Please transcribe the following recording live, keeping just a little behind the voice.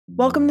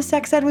Welcome to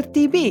Sex Ed with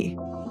DB.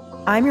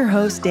 I'm your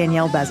host,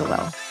 Danielle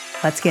Bezalel.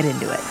 Let's get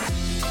into it.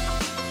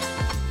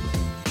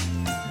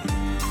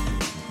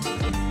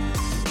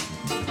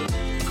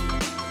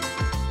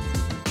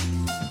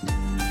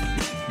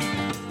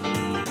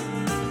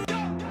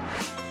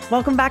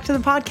 Welcome back to the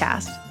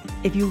podcast.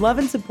 If you love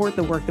and support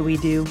the work that we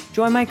do,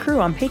 join my crew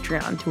on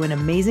Patreon to win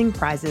amazing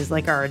prizes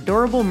like our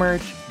adorable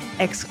merch,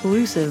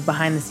 exclusive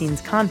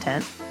behind-the-scenes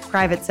content,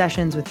 private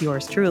sessions with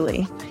yours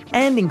truly,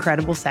 and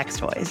incredible sex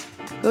toys.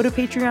 Go to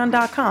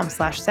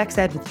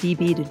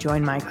patreon.com/sexedwithdb to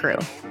join my crew.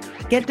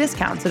 Get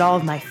discounts at all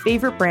of my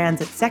favorite brands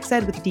at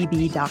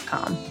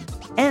sexedwithdb.com.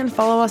 And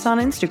follow us on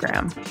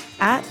Instagram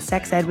at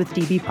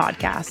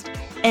sexedwithdbpodcast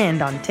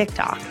and on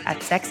TikTok at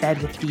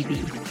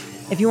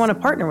sexedwithdb. If you want to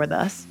partner with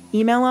us,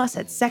 email us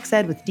at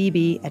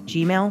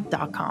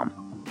sexedwithdb@gmail.com.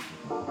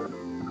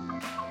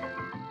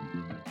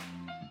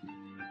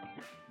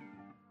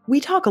 We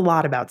talk a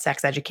lot about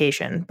sex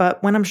education,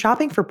 but when I'm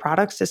shopping for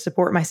products to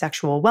support my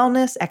sexual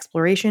wellness,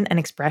 exploration, and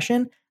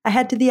expression, I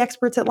head to the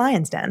experts at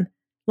Lion's Den.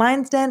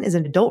 Lion's Den is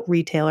an adult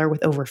retailer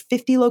with over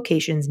 50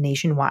 locations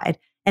nationwide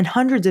and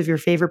hundreds of your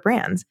favorite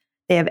brands.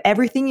 They have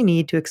everything you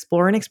need to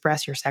explore and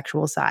express your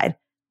sexual side.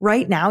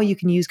 Right now, you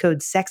can use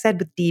code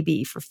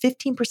SEXEDWITHDB for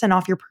 15%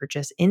 off your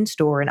purchase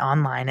in-store and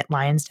online at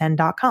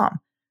lionsden.com.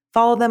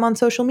 Follow them on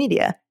social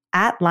media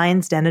at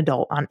Lions Den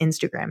Adult on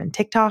Instagram and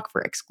TikTok for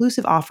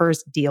exclusive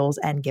offers, deals,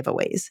 and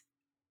giveaways.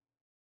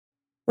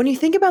 When you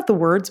think about the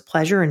words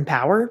pleasure and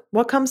power,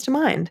 what comes to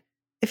mind?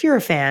 If you're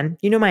a fan,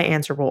 you know my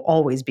answer will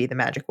always be the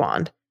magic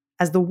wand.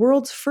 As the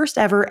world's first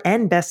ever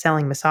and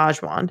best-selling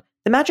massage wand,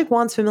 the magic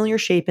wand's familiar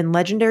shape and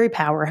legendary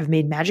power have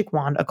made Magic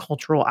Wand a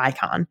cultural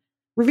icon.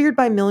 Revered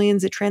by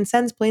millions, it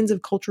transcends planes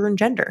of culture and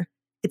gender.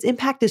 Its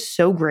impact is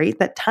so great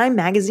that Time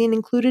magazine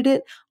included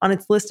it on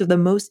its list of the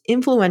most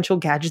influential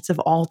gadgets of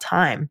all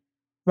time.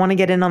 Want to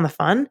get in on the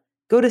fun?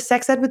 Go to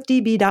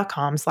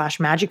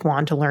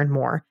sexedwithdb.com/magicwand to learn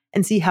more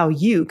and see how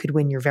you could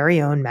win your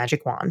very own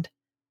magic wand.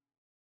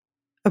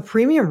 A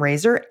premium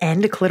razor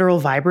and a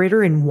clitoral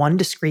vibrator in one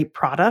discrete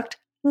product?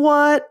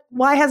 What?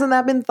 Why hasn't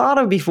that been thought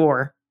of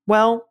before?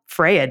 Well,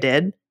 Freya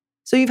did.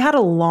 So you've had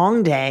a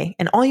long day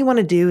and all you want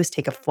to do is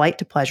take a flight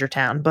to Pleasure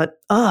Town, but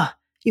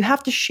you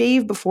have to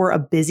shave before a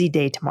busy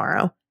day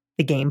tomorrow.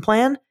 The game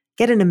plan?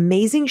 Get an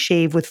amazing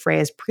shave with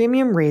Freya's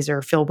premium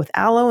razor filled with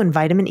aloe and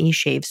vitamin E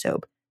shave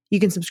soap. You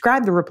can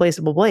subscribe to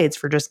replaceable blades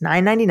for just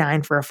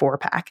 $9.99 for a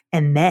 4-pack.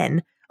 And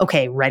then,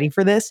 okay, ready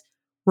for this?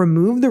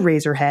 Remove the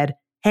razor head,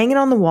 hang it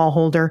on the wall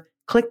holder,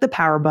 click the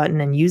power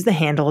button, and use the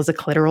handle as a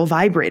clitoral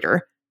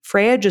vibrator.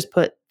 Freya just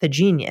put the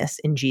genius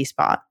in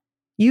G-Spot.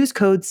 Use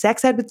code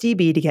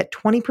SEXEDWITHDB to get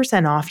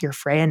 20% off your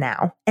Freya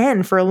now.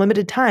 And for a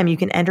limited time, you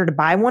can enter to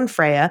buy one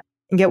Freya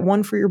and get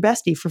one for your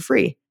bestie for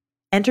free.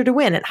 Enter to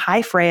win at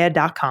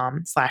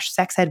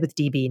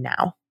highfreya.com/sexedwithdb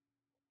now.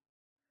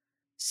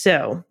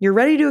 So, you're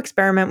ready to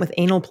experiment with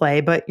anal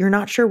play, but you're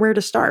not sure where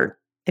to start.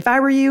 If I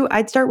were you,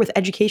 I'd start with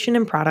education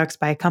and products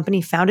by a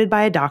company founded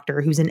by a doctor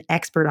who's an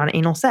expert on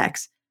anal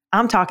sex.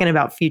 I'm talking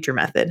about Future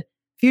Method.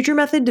 Future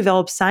Method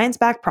develops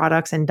science-backed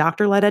products and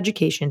doctor-led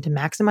education to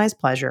maximize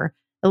pleasure,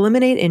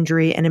 eliminate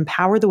injury, and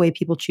empower the way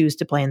people choose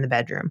to play in the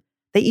bedroom.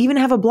 They even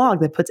have a blog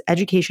that puts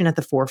education at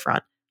the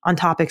forefront on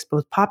topics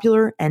both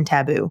popular and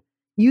taboo.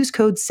 Use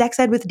code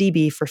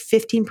SEXEDWITHDB for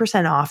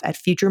 15% off at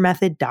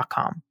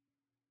futuremethod.com.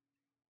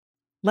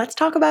 Let's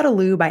talk about a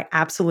lube I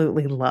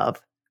absolutely love,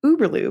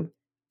 Uberlube.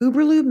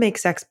 Uberlube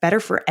makes sex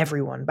better for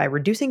everyone by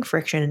reducing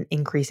friction and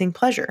increasing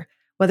pleasure.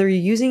 Whether you're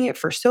using it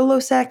for solo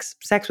sex,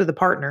 sex with a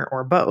partner,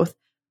 or both,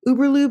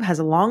 Uberlube has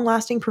a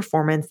long-lasting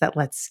performance that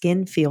lets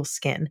skin feel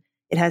skin.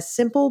 It has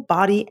simple,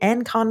 body,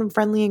 and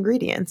condom-friendly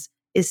ingredients,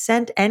 is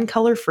scent and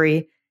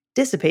color-free,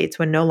 dissipates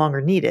when no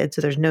longer needed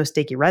so there's no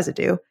sticky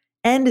residue,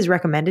 and is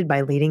recommended by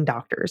leading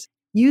doctors.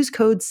 Use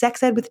code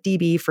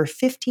SEXEDWITHDB for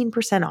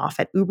 15% off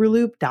at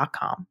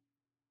uberlube.com.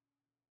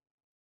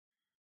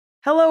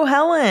 Hello,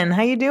 Helen.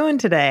 How you doing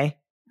today?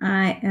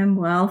 I am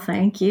well,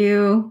 thank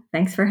you.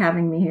 Thanks for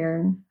having me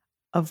here.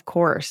 Of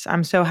course.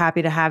 I'm so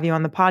happy to have you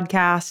on the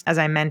podcast. As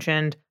I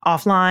mentioned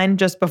offline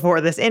just before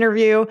this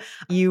interview,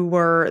 you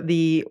were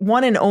the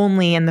one and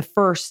only and the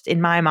first, in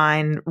my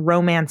mind,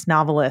 romance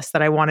novelist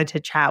that I wanted to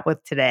chat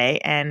with today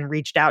and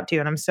reached out to.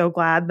 And I'm so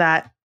glad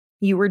that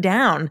you were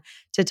down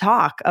to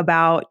talk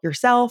about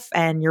yourself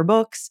and your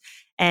books.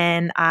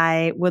 And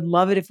I would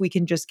love it if we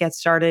can just get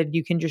started.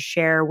 You can just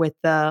share with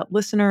the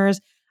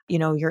listeners,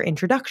 your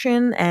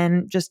introduction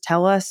and just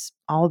tell us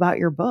all about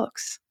your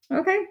books.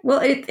 Okay. Well,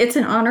 it's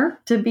an honor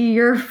to be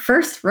your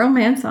first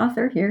romance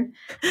author here.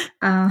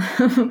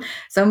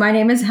 So my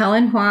name is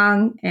Helen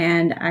Hoang,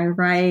 and I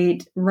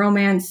write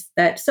romance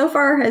that so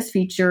far has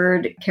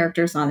featured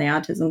characters on the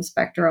autism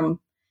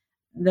spectrum.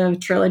 The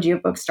trilogy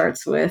of books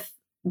starts with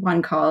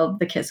one called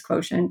The Kiss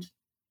Quotient.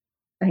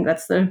 I think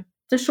that's the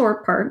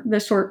short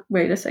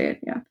way to say it.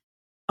 Yeah.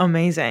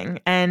 Amazing.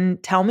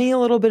 And tell me a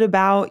little bit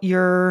about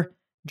your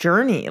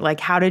journey. Like,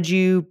 how did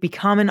you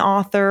become an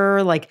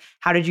author? Like,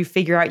 how did you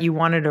figure out you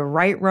wanted to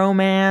write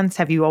romance?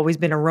 Have you always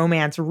been a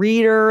romance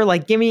reader?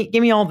 Like, give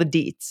me all the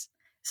deets.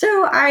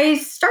 So I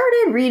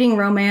started reading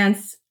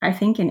romance, I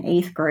think, in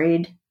 8th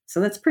grade. So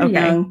that's pretty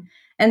Okay. young.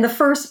 And the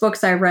first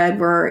books I read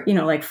were,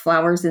 like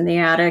Flowers in the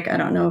Attic. I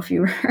don't know if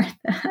you read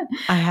that.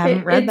 I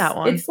haven't read that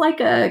one. It's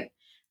like a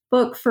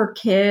book for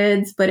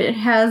kids, but it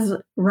has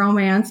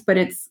romance, but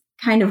it's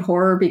kind of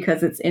horror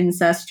because it's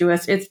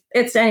incestuous.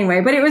 It's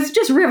anyway, but it was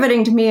just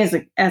riveting to me as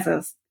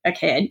a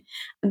kid.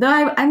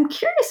 Though I'm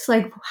curious,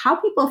 like how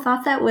people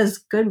thought that was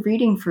good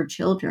reading for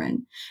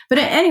children. But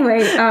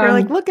anyway, You're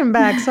like, looking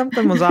back,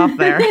 something was off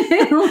there.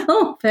 a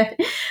little bit.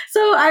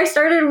 So I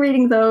started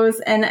reading those,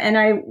 and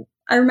I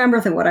remember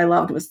that what I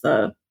loved was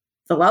the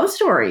love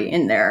story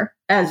in there,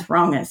 as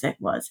wrong as it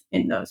was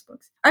in those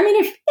books. I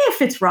mean,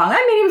 if it's wrong, I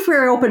mean, if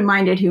we're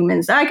open-minded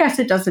humans, I guess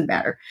it doesn't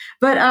matter.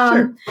 But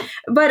Sure.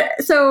 but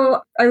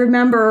so I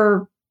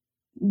remember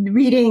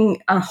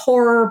reading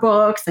horror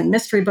books and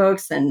mystery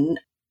books and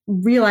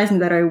realizing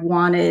that I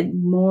wanted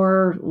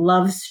more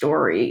love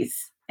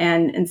stories.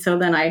 And so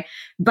then I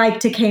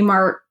biked to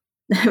Kmart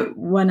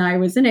when I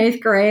was in 8th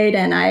grade,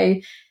 and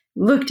I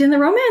looked in the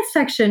romance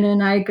section,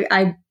 and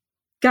I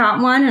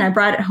got one, and I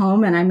brought it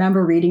home, and I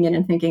remember reading it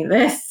and thinking,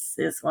 this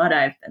is what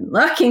I've been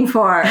looking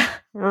for.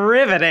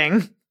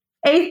 Riveting.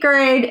 8th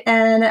grade,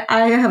 and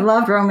I have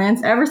loved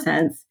romance ever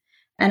since.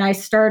 And I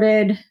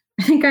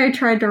think I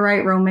tried to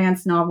write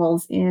romance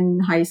novels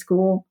in high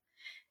school.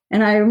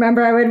 And I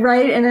remember I would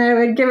write and I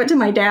would give it to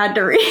my dad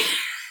to read.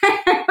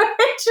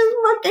 Which,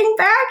 looking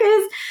back,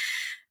 is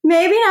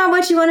maybe not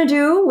what you want to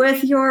do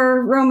with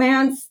your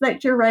romance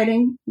that you're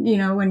writing,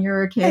 when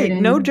you're a kid. Hey,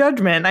 no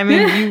judgment. I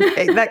mean,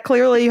 that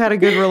clearly you had a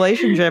good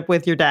relationship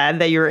with your dad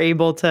that you were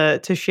able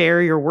to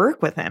share your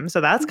work with him. So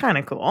that's kind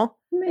of cool.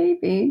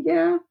 Maybe,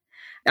 yeah.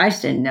 I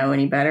just didn't know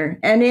any better.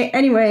 And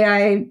anyway,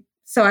 I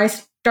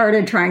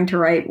started trying to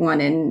write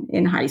one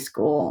in high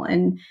school,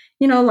 and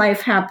life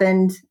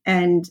happened,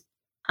 and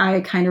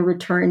I kind of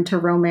returned to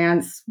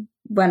romance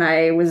when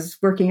I was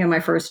working in my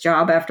first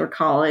job after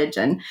college,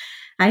 and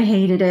I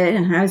hated it.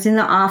 And I was in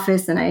the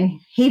office, and I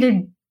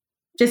hated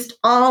just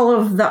all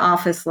of the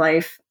office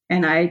life.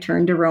 And I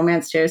turned to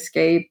romance to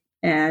escape.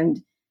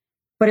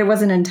 But it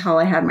wasn't until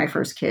I had my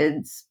first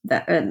kids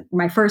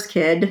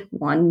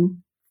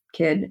one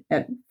kid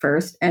at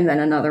first, and then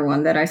another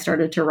one, that I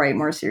started to write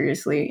more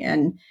seriously.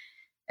 And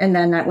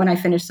then when I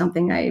finished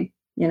something, I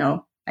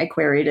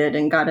queried it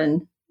and got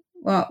an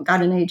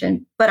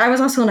agent. But I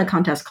was also in a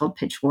contest called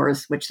Pitch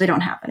Wars, which they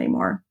don't have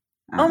anymore.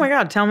 Oh my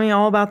God, tell me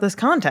all about this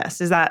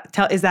contest. Is that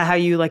how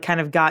you like kind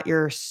of got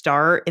your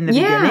start in the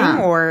beginning?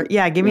 Or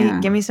give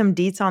me some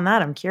deets on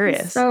that. I'm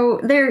curious. So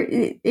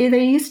they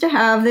used to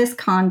have this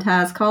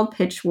contest called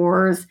Pitch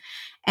Wars,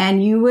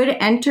 and you would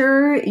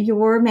enter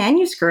your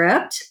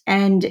manuscript,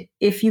 and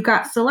if you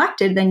got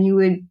selected, then you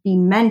would be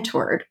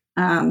mentored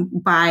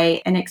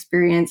by an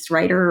experienced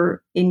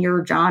writer in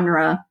your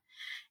genre.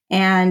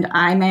 And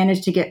I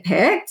managed to get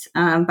picked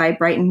by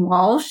Brighton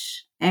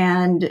Walsh,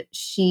 and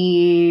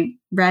she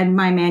read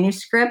my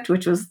manuscript,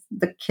 which was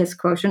the Kiss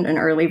Quotient, an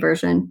early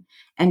version,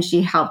 and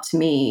she helped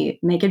me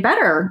make it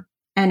better.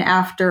 And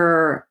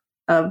after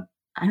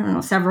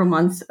several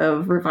months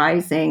of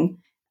revising,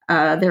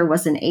 there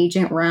was an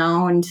agent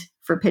round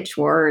for Pitch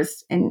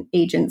Wars, and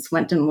agents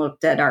went and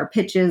looked at our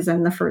pitches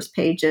and the first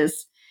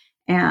pages.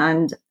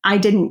 And I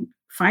didn't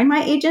find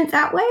my agent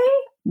that way,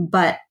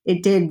 but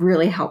it did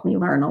really help me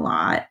learn a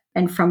lot.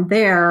 And from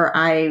there,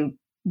 I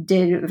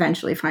did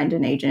eventually find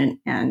an agent,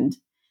 and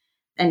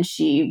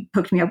she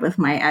hooked me up with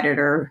my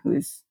editor,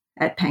 who's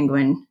at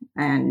Penguin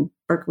and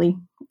Berkeley.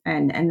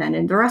 And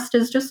then the rest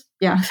is just,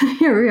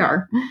 here we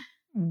are.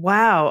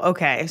 Wow.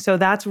 Okay. So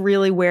that's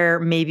really where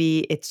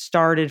maybe it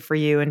started for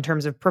you in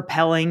terms of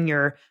propelling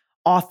your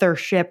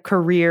authorship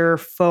career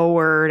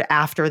forward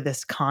after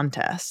this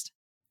contest.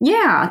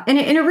 Yeah. And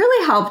it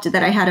really helped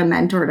that I had a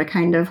mentor to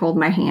kind of hold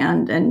my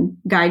hand and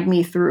guide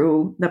me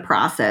through the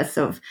process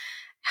of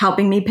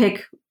helping me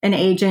pick an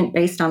agent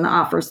based on the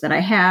offers that I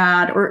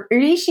had. Or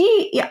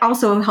she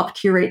also helped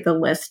curate the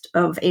list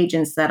of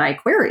agents that I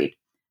queried.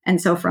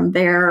 And so from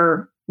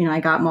there, I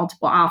got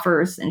multiple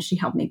offers, and she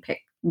helped me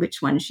pick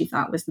which one she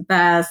thought was the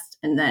best.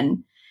 And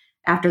then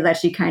after that,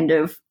 she kind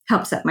of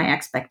helped set my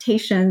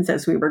expectations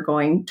as we were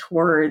going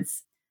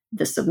towards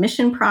the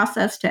submission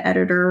process to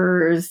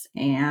editors,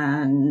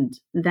 and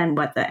then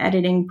what the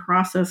editing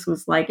process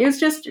was like. It was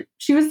just,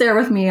 she was there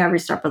with me every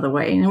step of the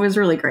way, and it was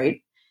really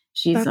great.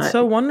 That's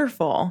so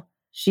wonderful.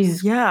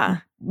 She's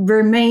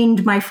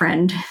remained my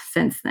friend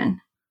since then.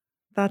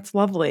 That's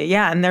lovely.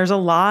 Yeah. And there's a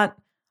lot,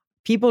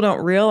 people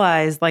don't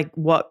realize like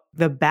what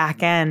the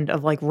back end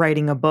of like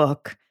writing a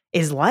book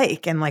is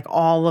like, and like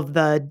all of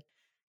the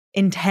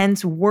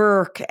intense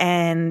work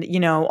and,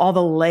 all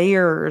the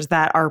layers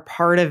that are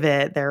part of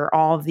it. There are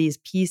all of these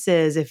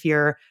pieces. If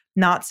you're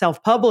not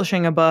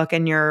self-publishing a book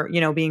and you're,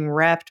 being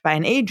repped by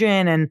an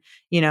agent and,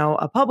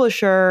 a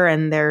publisher,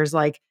 and there's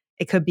like,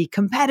 it could be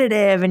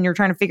competitive and you're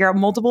trying to figure out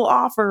multiple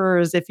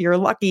offers if you're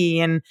lucky.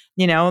 And,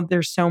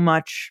 there's so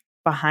much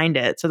behind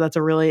it. So that's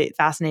a really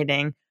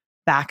fascinating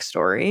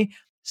backstory.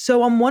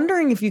 So I'm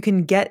wondering if you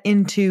can get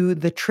into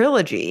the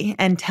trilogy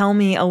and tell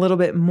me a little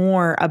bit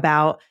more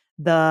about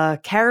the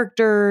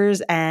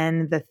characters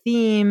and the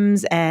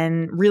themes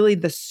and really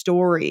the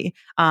story.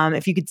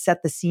 If you could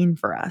set the scene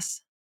for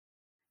us.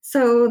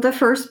 So the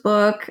first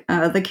book,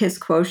 The Kiss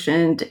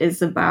Quotient,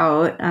 is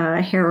about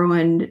a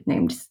heroine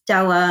named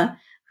Stella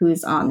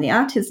who's on the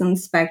autism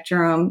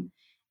spectrum,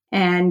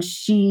 and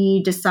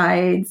she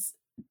decides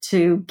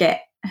to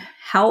get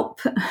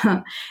help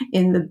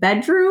in the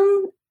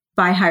bedroom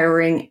by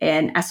hiring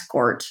an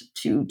escort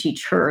to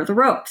teach her the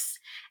ropes.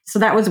 So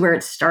that was where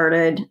it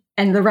started.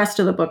 And the rest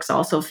of the books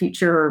also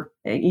feature,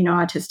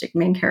 autistic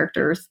main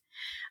characters.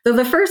 So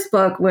the first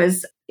book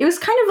it was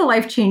kind of a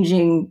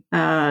life-changing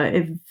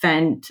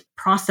event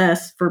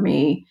process for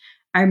me.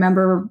 I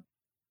remember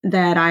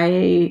that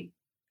I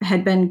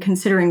had been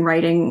considering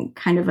writing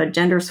kind of a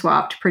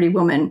gender-swapped Pretty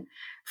Woman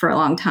for a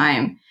long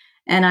time.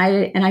 And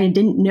I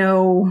didn't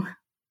know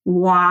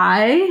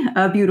why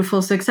a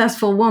beautiful,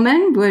 successful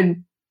woman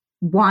would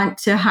want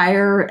to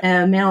hire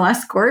a male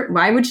escort.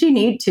 Why would she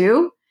need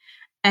to?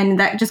 And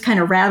that just kind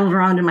of rattled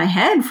around in my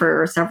head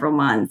for several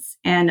months.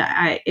 And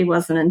it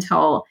wasn't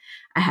until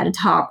I had a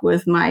talk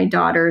with my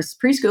daughter's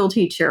preschool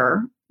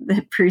teacher.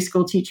 The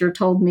preschool teacher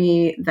told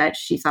me that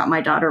she thought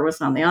my daughter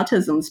was on the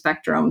autism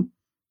spectrum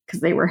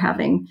because they were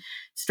having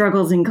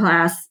struggles in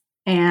class.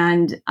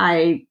 And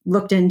I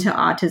looked into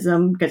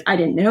autism because I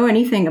didn't know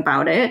anything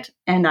about it.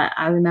 And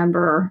I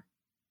remember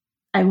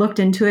I looked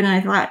into it and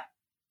I thought,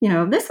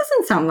 this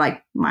doesn't sound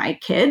like my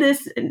kid.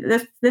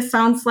 This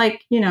sounds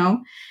like,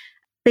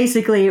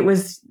 basically it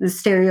was the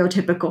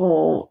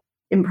stereotypical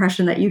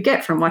impression that you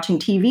get from watching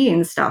TV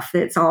and stuff.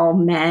 It's all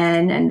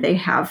men and they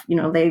have,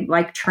 they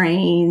like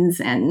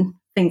trains and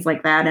things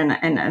like that.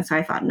 And so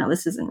I thought, no,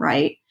 this isn't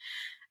right.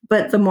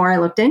 But the more I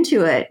looked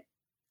into it,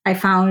 I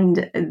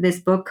found this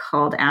book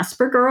called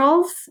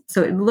Aspergirls.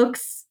 So it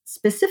looks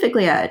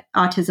specifically at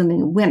autism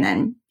in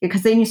women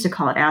because they used to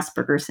call it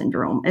Asperger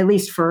syndrome, at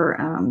least for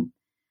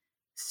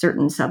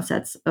certain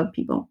subsets of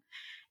people.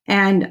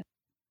 And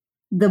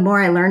the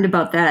more I learned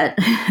about that,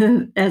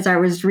 as I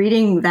was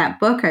reading that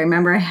book, I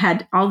remember I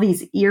had all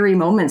these eerie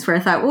moments where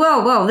I thought,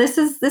 whoa, this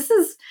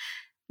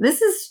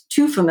is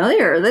too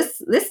familiar.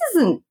 This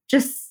isn't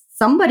just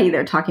somebody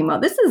they're talking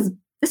about. This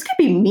could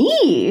be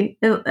me.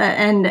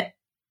 And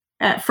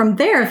from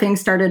there, things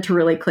started to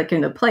really click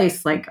into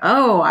place. Like,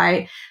 oh,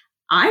 I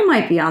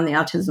might be on the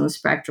autism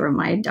spectrum.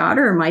 My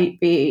daughter might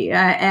be.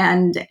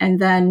 And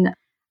then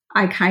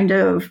I kind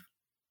of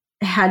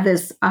had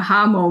this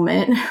aha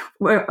moment,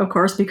 where, of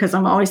course, because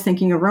I'm always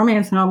thinking of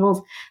romance novels.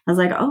 I was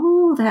like,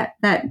 oh,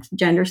 that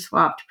gender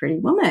swapped Pretty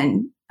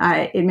Woman.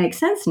 It makes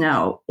sense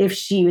now. If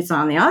she was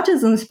on the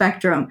autism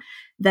spectrum,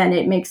 then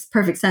it makes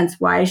perfect sense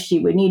why she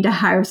would need to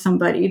hire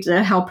somebody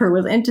to help her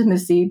with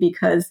intimacy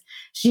because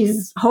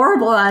she's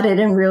horrible at it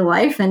in real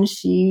life and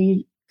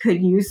she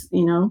could use,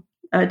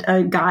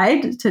 a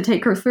guide to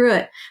take her through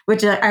it,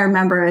 which I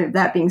remember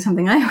that being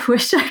something I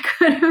wish I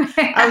could have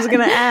had. I was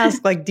going to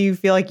ask, do you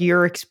feel like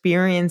your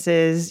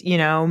experiences,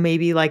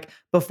 maybe like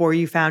before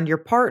you found your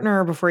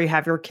partner, before you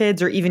have your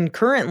kids, or even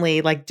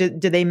currently, do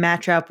they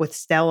match up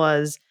with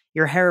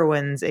your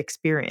heroine's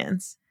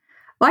experience?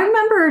 Well, I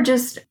remember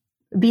just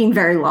being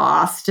very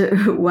lost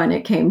when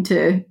it came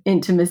to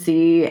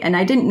intimacy, and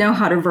I didn't know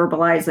how to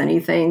verbalize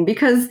anything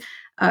because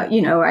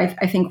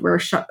I think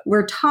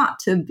we're taught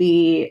to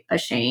be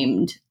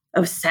ashamed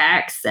of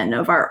sex and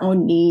of our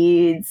own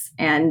needs,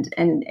 and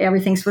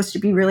everything's supposed to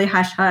be really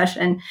hush hush.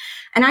 And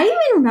I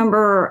even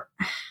remember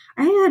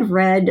I had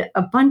read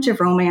a bunch of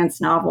romance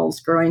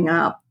novels growing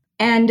up,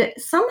 and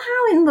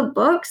somehow in the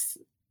books,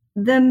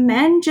 the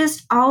men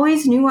just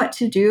always knew what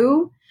to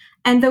do,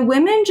 and the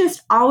women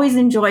just always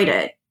enjoyed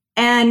it.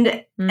 And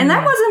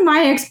that wasn't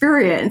my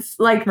experience.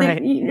 Right.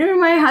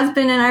 My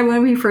husband and I,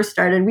 when we first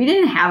started, we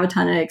didn't have a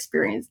ton of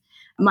experience.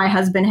 My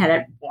husband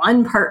had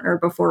one partner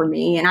before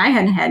me and I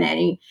hadn't had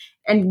any.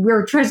 And we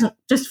were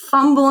just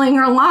fumbling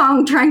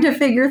along, trying to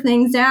figure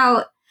things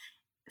out.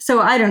 So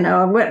I don't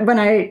know. When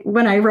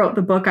I wrote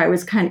the book, I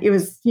was trying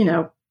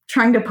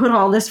to put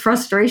all this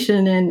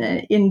frustration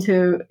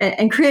into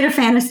and create a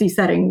fantasy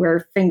setting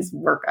where things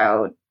work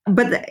out.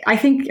 But I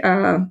think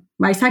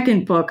my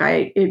second book,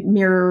 it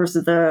mirrors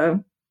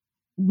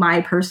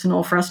my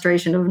personal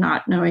frustration of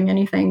not knowing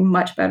anything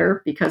much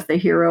better because the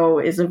hero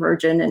is a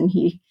virgin and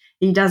he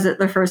does it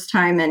the first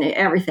time and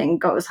everything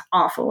goes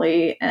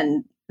awfully.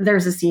 And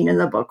there's a scene in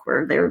the book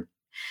where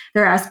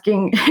they're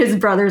asking, his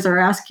brothers are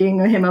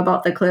asking him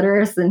about the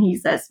clitoris and he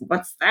says,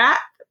 "What's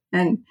that?"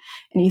 And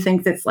he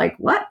thinks it's like,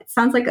 what? It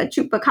sounds like a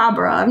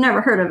chupacabra. I've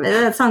never heard of it.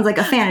 It sounds like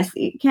a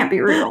fantasy. It can't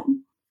be real.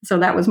 So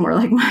that was more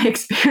like my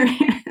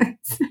experience.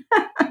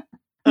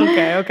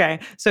 Okay.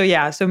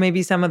 So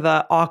maybe some of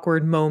the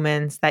awkward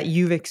moments that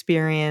you've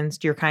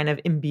experienced, you're kind of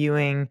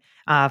imbuing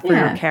for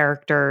your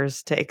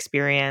characters to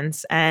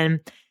experience. And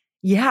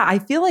I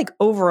feel like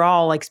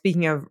overall,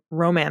 speaking of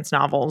romance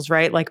novels,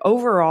 right?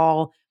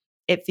 Overall,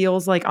 it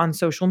feels like on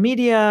social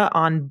media,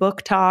 on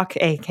book talk,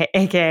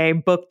 aka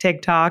book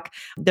TikTok,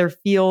 there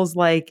feels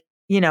like,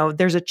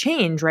 there's a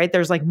change, right?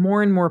 There's like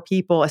more and more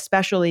people,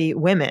 especially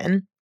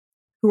women,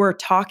 who are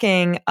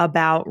talking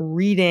about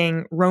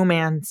reading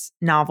romance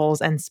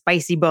novels and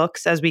spicy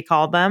books, as we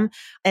call them,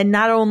 and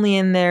not only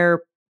in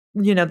their,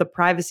 the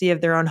privacy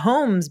of their own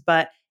homes,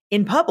 but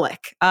in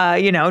public,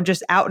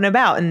 just out and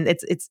about. And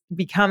it's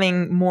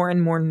becoming more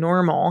and more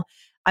normal.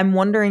 I'm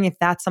wondering if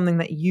that's something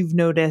that you've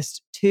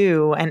noticed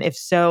too. And if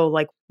so,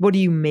 like, what do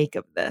you make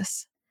of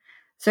this?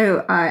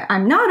 So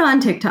I'm not on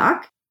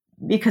TikTok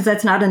because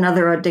that's not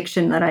another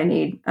addiction that I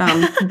need.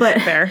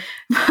 But Fair.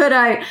 But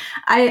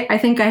I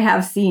think I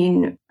have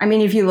seen. I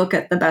mean, if you look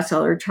at the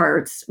bestseller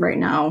charts right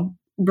now,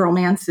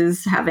 romance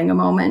is having a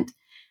moment,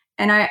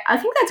 and I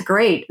think that's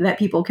great that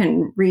people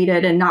can read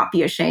it and not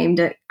be ashamed.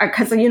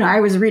 Because I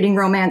was reading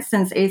romance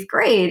since 8th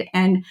grade,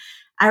 and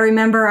I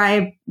remember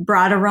I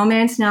brought a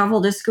romance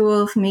novel to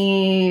school with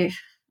me.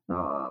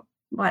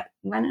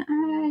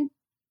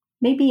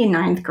 Maybe in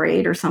 9th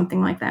grade or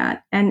something like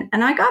that. And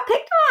I got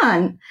picked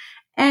on,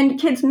 and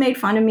kids made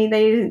fun of me.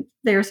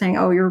 They were saying,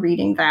 "Oh, you're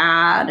reading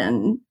that."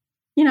 And,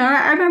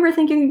 I remember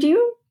thinking,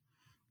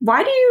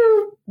 why do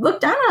you look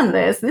down on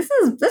this? This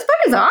book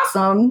is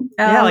awesome.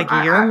 Yeah. Like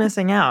you're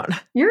missing out.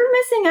 You're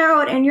missing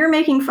out, and you're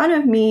making fun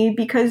of me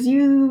because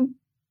you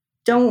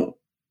don't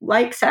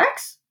like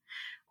sex,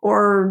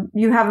 or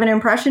you have an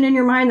impression in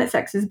your mind that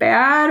sex is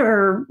bad,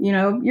 or,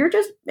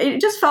 it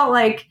just felt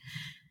like,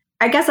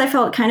 I guess I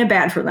felt kind of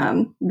bad for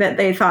them that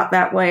they thought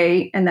that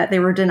way and that they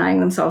were denying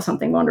themselves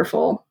something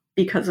wonderful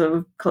because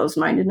of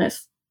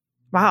closed-mindedness.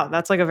 Wow,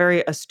 that's like a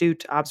very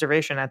astute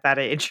observation at that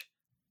age.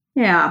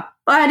 Yeah,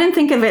 well, I didn't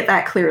think of it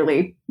that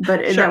clearly,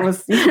 but Sure. That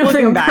was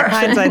looking back.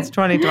 Hindsight's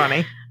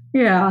 2020.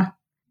 Yeah,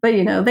 but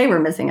they were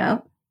missing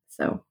out.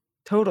 So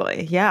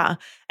totally, yeah.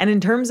 And in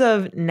terms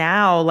of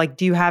now, like,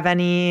 do you have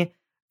any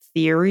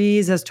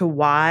theories as to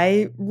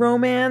why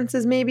romance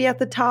is maybe at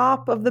the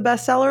top of the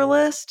bestseller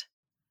list?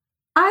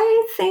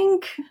 I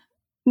think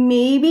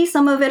maybe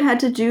some of it had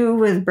to do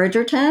with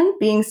Bridgerton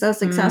being so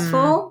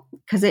successful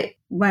because it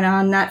went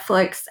on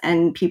Netflix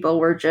and people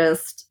were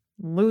just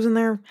losing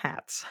their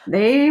hats.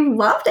 They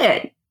loved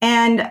it.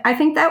 And I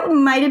think that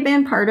might have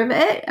been part of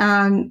it.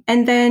 And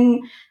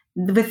then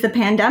with the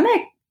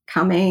pandemic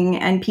coming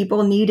and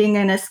people needing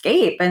an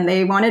escape, and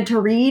they wanted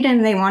to read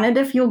and they wanted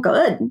to feel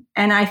good.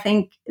 And I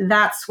think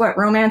that's what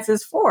romance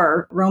is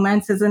for.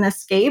 Romance is an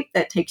escape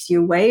that takes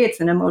you away. It's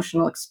an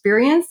emotional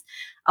experience.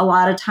 A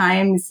lot of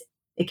times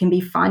it can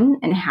be fun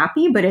and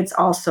happy, but it's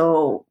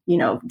also,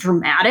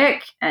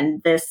 dramatic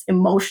and this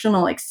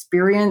emotional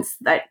experience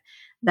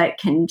that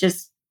can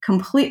just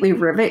completely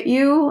rivet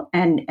you.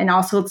 And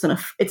also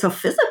it's a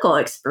physical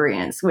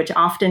experience, which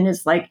often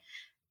is like,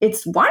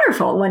 it's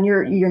wonderful when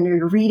you're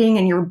reading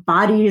and your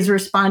body is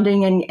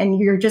responding and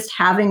you're just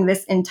having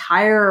this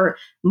entire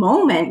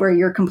moment where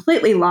you're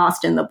completely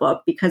lost in the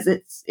book because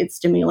it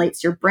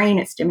stimulates your brain,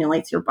 it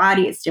stimulates your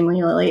body, it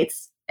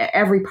stimulates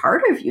every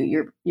part of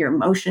you, your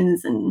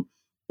emotions. And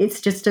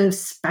it's just a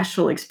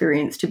special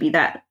experience to be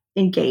that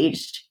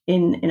engaged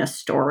in a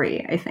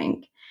story, I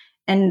think.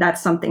 And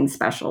that's something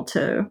special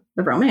to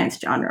the romance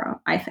genre,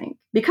 I think.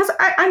 Because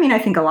I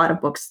think a lot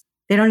of books,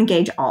 they don't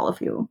engage all of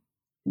you,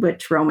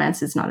 which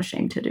romance is not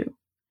ashamed to do.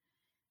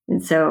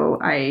 And so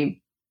I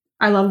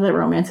love that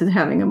romance is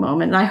having a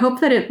moment. And I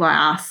hope that it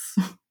lasts.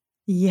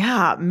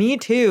 Yeah, me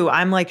too.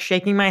 I'm like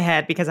shaking my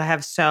head because I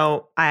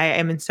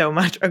am in so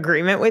much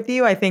agreement with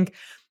you. I think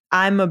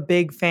I'm a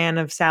big fan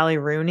of Sally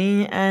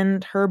Rooney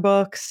and her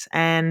books,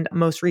 and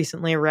most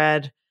recently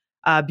read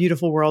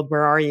Beautiful World,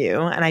 Where Are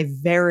You? And I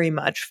very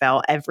much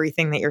felt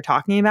everything that you're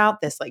talking about,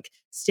 this like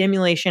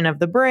stimulation of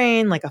the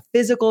brain, like a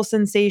physical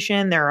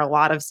sensation. There are a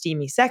lot of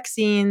steamy sex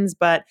scenes,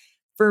 but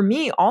for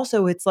me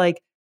also, it's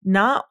like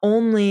not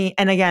only,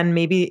 and again,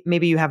 maybe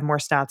you have more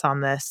stats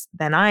on this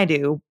than I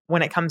do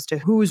when it comes to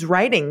who's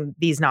writing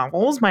these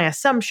novels. My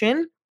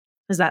assumption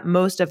is that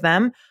most of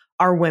them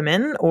are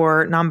women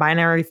or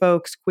non-binary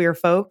folks, queer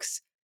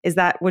folks.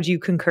 Would you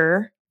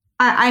concur?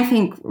 I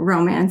think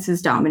romance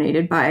is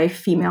dominated by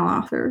female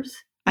authors.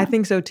 I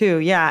think so too.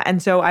 Yeah.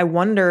 And so I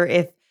wonder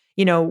if,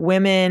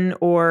 women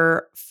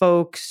or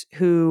folks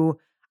who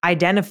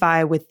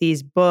identify with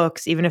these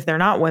books, even if they're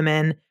not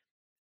women,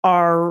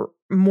 are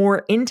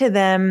more into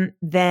them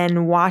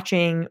than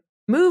watching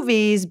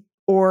movies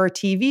or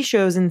TV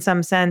shows in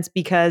some sense,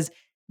 because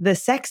the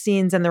sex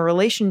scenes and the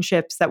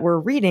relationships that we're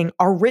reading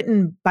are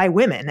written by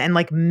women and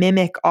like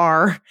mimic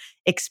our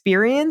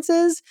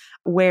experiences.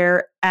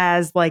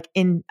 Whereas like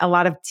in a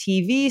lot of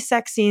TV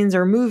sex scenes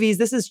or movies,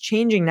 this is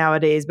changing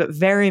nowadays, but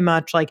very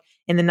much like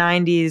in the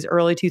 90s,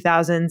 early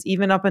 2000s,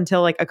 even up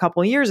until like a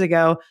couple of years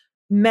ago,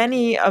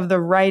 many of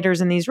the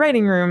writers in these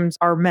writing rooms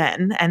are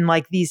men. And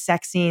like these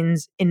sex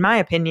scenes, in my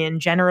opinion,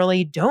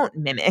 generally don't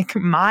mimic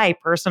my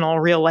personal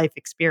real life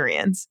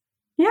experience.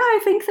 Yeah,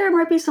 I think there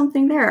might be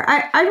something there.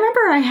 I remember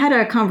I had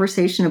a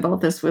conversation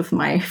about this with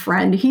my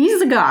friend.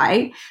 He's a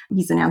guy,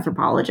 he's an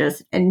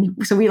anthropologist. And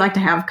so we like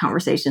to have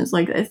conversations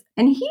like this.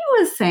 And he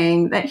was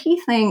saying that he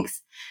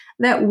thinks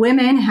that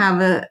women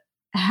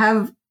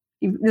have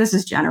this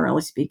is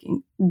generally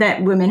speaking,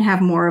 that women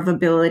have more of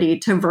ability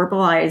to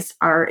verbalize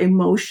our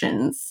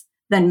emotions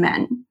than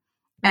men.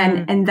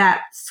 And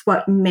that's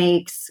what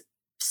makes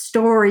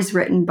stories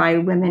written by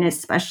women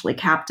especially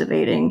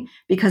captivating,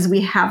 because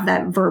we have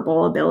that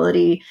verbal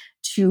ability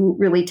to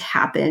really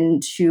tap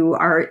into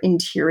our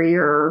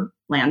interior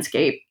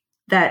landscape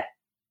that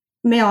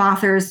male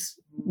authors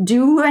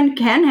do and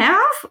can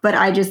have. But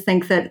I just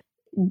think that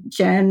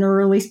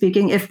generally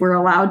speaking, if we're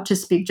allowed to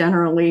speak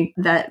generally,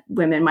 that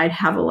women might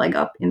have a leg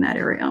up in that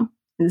area.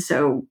 And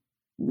so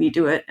we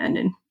do it and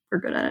we're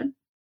good at it.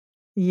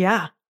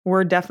 Yeah,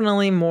 we're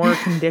definitely more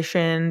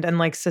conditioned and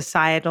like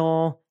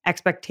societal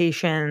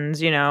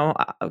expectations,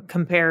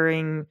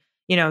 comparing,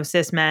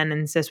 cis men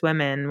and cis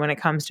women when it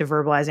comes to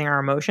verbalizing our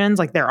emotions.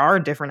 Like there are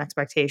different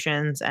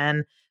expectations,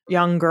 and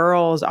young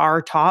girls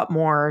are taught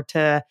more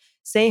to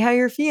say how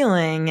you're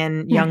feeling.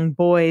 And young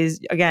boys,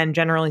 again,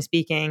 generally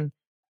speaking,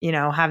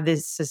 have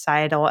this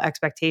societal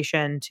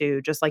expectation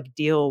to just like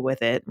deal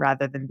with it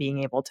rather than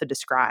being able to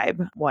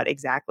describe what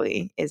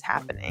exactly is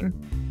happening.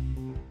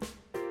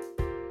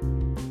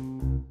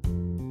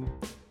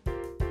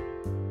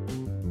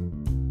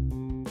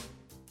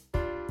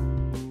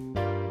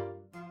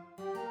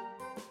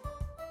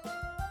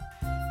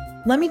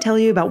 Let me tell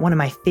you about one of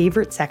my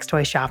favorite sex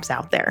toy shops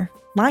out there,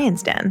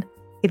 Lion's Den.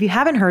 If you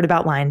haven't heard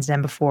about Lion's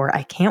Den before,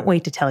 I can't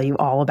wait to tell you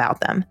all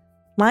about them.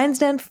 Lion's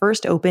Den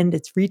first opened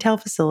its retail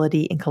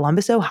facility in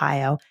Columbus,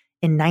 Ohio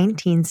in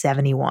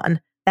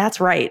 1971.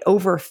 That's right,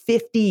 over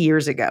 50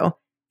 years ago.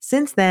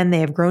 Since then, they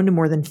have grown to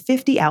more than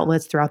 50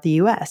 outlets throughout the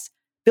US,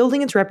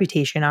 building its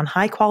reputation on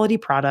high-quality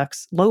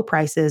products, low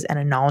prices, and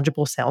a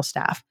knowledgeable sales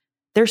staff.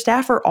 Their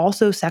staff are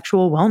also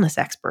sexual wellness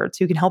experts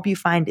who can help you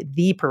find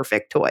the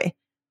perfect toy.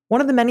 One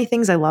of the many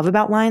things I love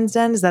about Lion's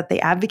Den is that they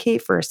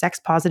advocate for a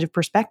sex-positive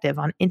perspective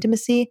on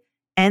intimacy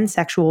and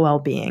sexual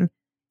well-being,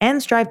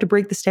 and strive to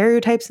break the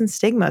stereotypes and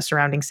stigma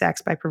surrounding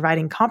sex by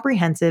providing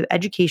comprehensive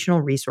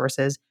educational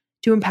resources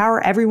to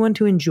empower everyone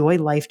to enjoy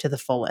life to the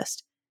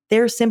fullest.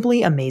 They're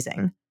simply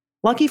amazing.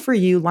 Lucky for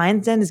you,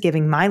 Lion's Den is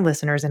giving my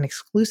listeners an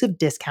exclusive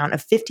discount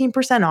of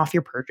 15% off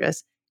your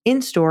purchase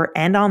in-store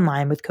and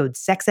online with code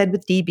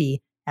SEXEDWITHDB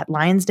at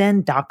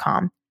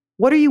lionsden.com.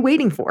 What are you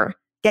waiting for?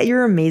 Get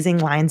your amazing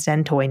Lion's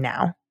Den toy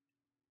now.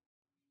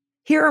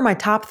 Here are my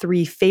top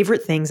 3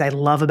 favorite things I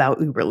love about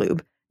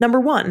Uberlube. Number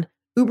 1,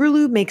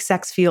 Uberlube makes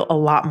sex feel a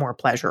lot more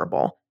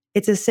pleasurable.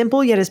 It's as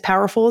simple yet as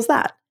powerful as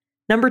that.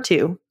 Number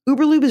 2,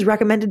 Uberlube is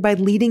recommended by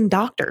leading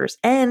doctors,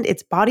 and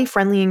its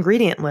body-friendly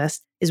ingredient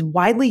list is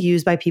widely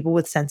used by people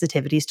with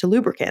sensitivities to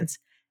lubricants.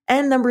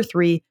 And number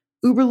 3,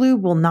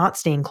 Uberlube will not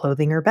stain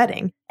clothing or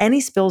bedding.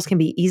 Any spills can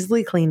be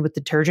easily cleaned with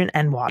detergent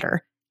and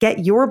water.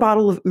 Get your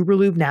bottle of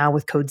Uberlube now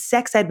with code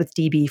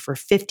SEXEDWITHDB for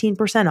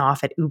 15%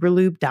 off at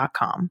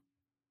uberlube.com.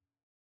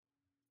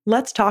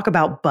 Let's talk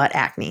about butt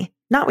acne.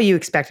 Not what you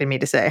expected me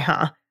to say,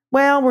 huh?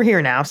 Well, we're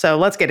here now, so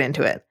let's get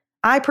into it.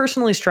 I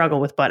personally struggle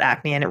with butt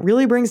acne, and it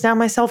really brings down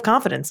my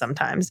self-confidence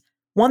sometimes.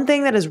 One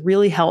thing that has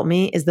really helped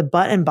me is the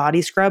Butt and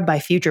Body Scrub by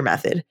Future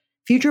Method.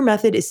 Future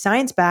Method is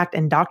science-backed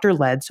and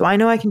doctor-led, so I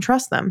know I can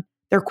trust them.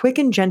 Their quick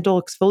and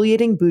gentle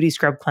exfoliating booty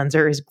scrub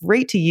cleanser is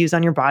great to use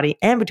on your body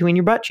and between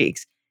your butt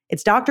cheeks.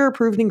 Its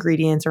doctor-approved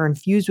ingredients are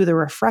infused with a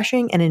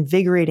refreshing and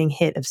invigorating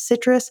hit of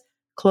citrus,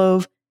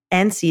 clove,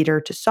 and cedar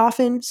to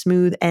soften,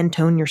 smooth, and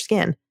tone your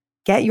skin.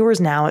 Get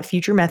yours now at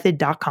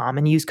futuremethod.com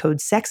and use code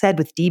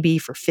SEXEDWITHDB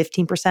for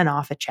 15%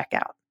 off at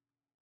checkout.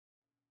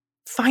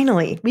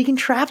 Finally, we can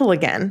travel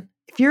again.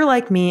 If you're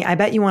like me, I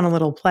bet you want a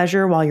little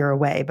pleasure while you're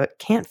away, but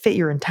can't fit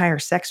your entire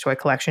sex toy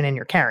collection in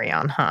your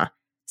carry-on, huh?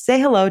 Say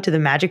hello to the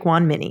Magic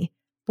Wand Mini.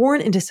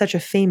 Born into such a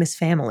famous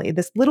family,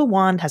 this little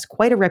wand has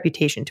quite a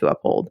reputation to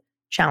uphold.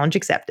 Challenge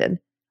accepted.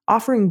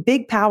 Offering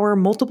big power,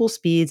 multiple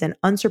speeds, and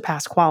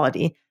unsurpassed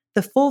quality,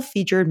 the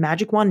full-featured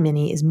Magic Wand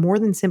Mini is more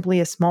than simply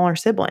a smaller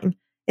sibling.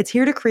 It's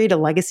here to create a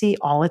legacy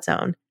all its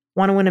own.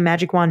 Want to win a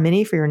Magic Wand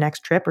Mini for your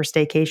next trip or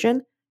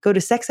staycation? Go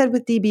to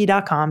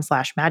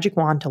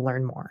sexedwithdb.com/magicwand to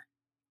learn more.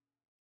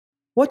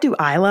 What do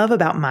I love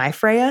about my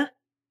Freya?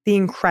 The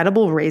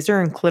incredible razor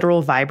and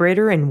clitoral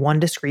vibrator in one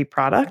discrete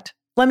product?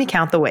 Let me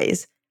count the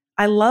ways.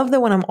 I love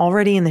that when I'm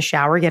already in the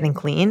shower getting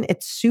clean,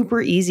 it's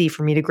super easy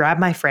for me to grab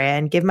my Freya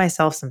and give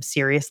myself some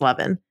serious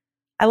lovin'.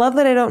 I love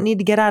that I don't need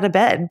to get out of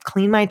bed,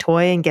 clean my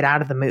toy, and get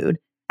out of the mood.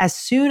 As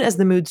soon as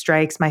the mood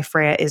strikes, my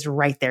Freya is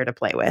right there to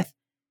play with.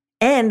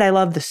 And I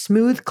love the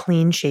smooth,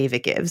 clean shave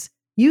it gives.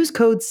 Use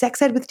code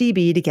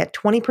SEXEDWITHDB to get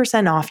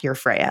 20% off your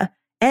Freya.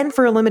 And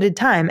for a limited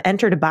time,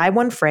 enter to buy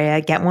one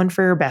Freya, get one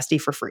for your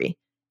bestie for free.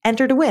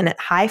 Enter to win at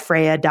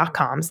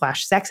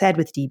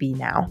highfreya.com/sexedwithdb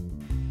now.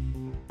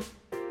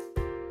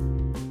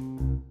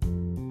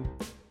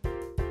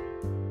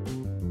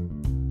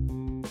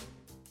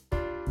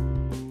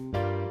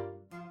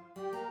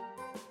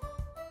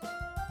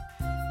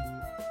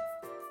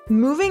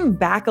 Moving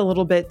back a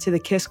little bit to the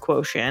kiss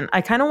quotient,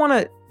 I kind of want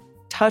to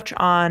touch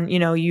on,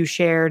 you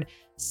shared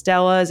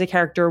Stella as a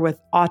character with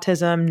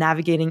autism,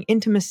 navigating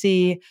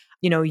intimacy.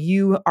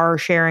 You are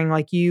sharing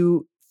like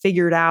you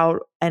figured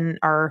out and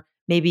are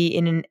maybe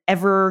in an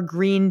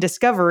evergreen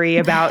discovery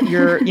about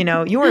your,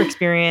 your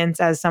experience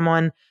as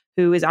someone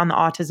who is on the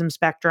autism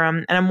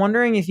spectrum. And I'm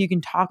wondering if you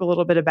can talk a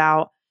little bit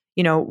about,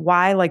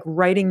 why like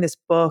writing this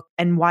book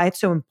and why it's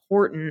so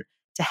important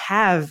to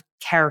have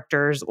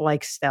characters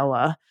like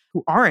Stella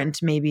who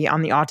aren't maybe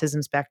on the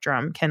autism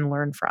spectrum can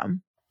learn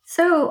from.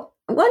 So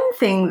one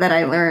thing that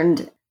I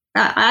learned,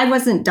 I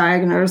wasn't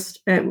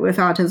diagnosed with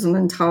autism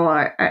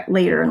until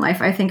later in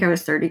life. I think I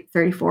was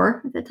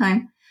 34 at the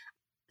time.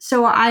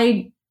 So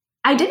I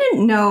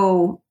didn't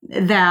know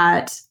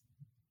that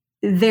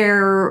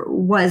there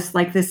was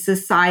like this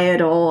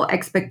societal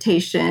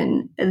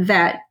expectation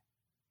that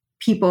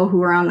people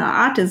who are on the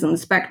autism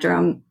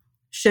spectrum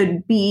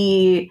should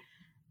be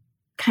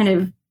kind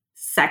of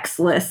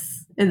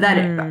sexless.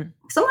 That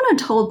someone had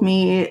told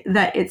me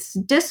that it's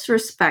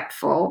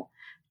disrespectful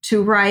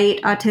to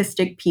write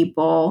autistic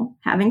people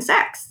having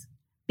sex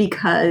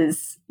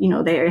because,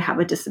 they have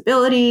a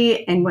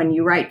disability. And when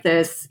you write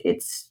this,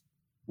 it's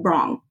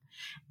wrong.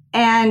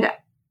 And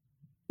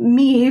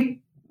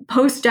me,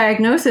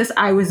 post-diagnosis,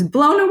 I was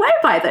blown away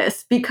by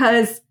this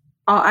because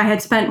I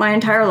had spent my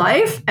entire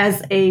life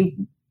as a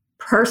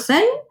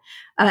person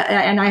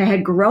and I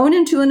had grown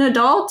into an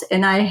adult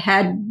and I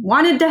had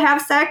wanted to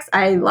have sex.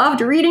 I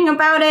loved reading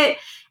about it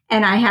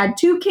and I had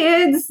 2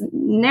 kids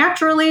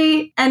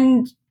naturally.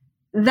 And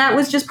that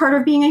was just part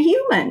of being a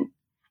human.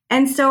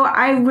 And so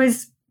I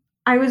was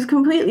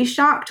completely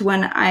shocked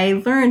when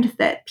I learned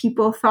that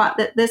people thought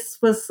that this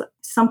was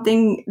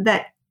something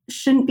that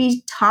shouldn't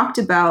be talked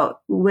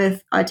about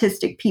with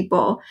autistic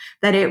people,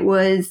 that it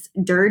was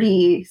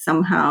dirty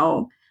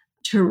somehow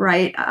to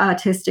write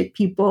autistic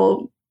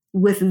people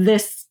with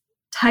this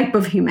type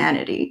of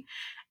humanity.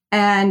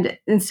 And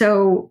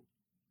so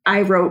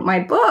I wrote my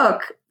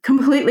book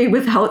completely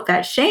without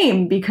that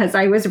shame because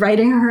I was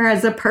writing her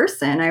as a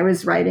person. I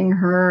was writing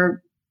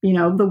her,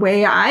 the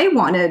way I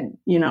wanted,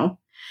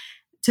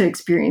 to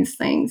experience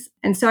things.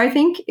 And so I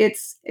think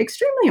it's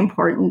extremely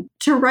important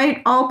to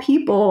write all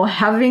people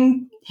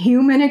having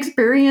human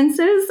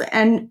experiences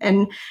and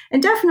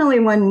definitely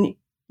when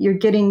you're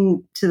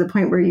getting to the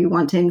point where you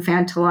want to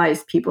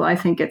infantilize people, I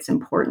think it's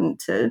important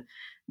to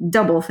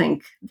double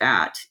think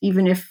that,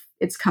 even if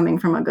it's coming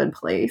from a good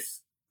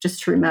place,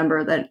 just to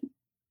remember that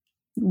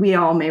we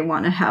all may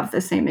want to have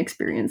the same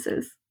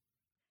experiences.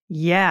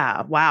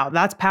 Yeah. Wow.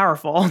 That's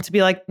powerful to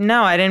be like,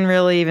 no, I didn't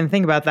really even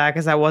think about that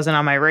because that wasn't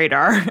on my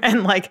radar.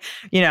 And like,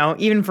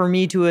 even for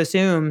me to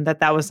assume that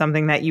that was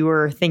something that you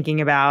were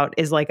thinking about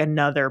is like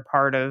another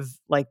part of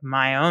like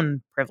my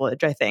own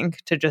privilege, I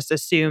think, to just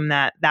assume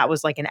that that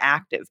was like an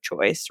active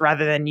choice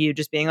rather than you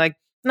just being like,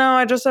 no,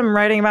 I just am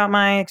writing about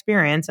my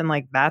experience. And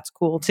like, that's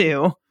cool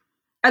too.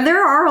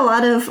 There are a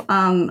lot of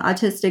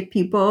autistic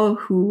people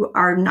who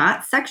are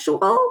not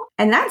sexual,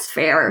 and that's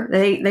fair.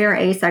 They are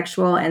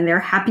asexual and they're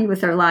happy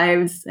with their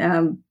lives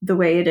the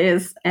way it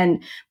is.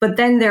 But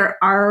then there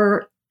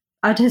are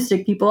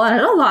autistic people, and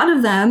a lot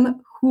of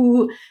them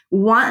who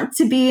want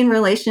to be in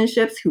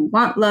relationships, who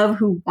want love,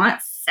 who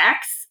want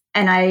sex.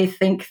 And I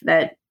think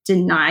that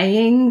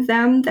denying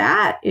them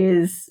that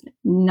is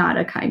not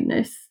a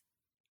kindness.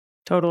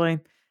 Totally.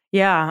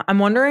 Yeah. I'm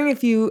wondering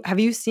if have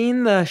you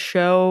seen the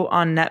show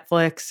on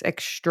Netflix,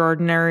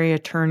 Extraordinary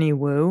Attorney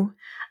Woo?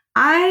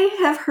 I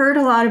have heard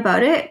a lot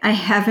about it. I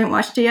haven't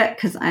watched it yet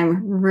because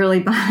I'm really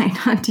behind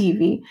on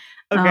TV.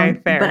 Okay,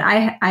 fair.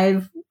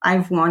 But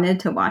I've wanted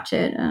to watch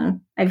it.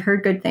 I've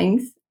heard good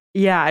things.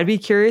 Yeah, I'd be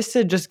curious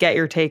to just get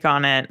your take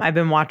on it. I've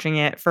been watching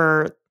it.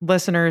 For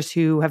listeners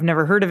who have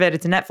never heard of it,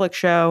 it's a Netflix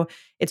show.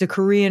 It's a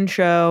Korean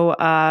show,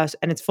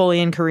 and it's fully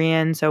in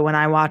Korean. So when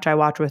I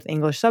watch with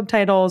English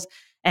subtitles.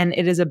 And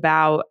it is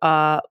about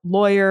a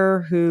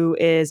lawyer who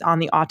is on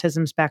the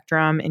autism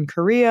spectrum in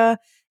Korea.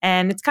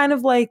 And it's kind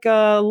of like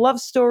a love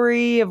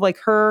story of like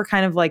her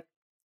kind of like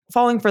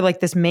falling for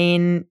like this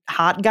main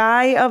hot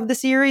guy of the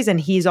series.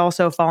 And he's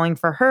also falling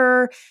for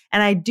her.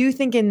 And I do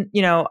think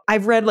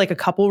I've read like a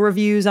couple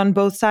reviews on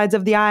both sides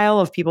of the aisle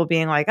of people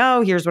being like,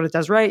 oh, here's what it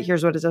does right.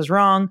 Here's what it does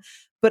wrong.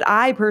 But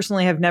I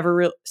personally have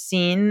never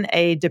seen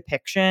a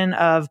depiction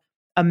of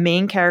a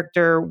main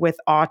character with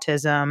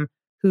autism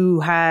who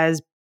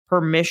has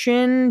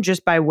permission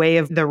just by way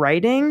of the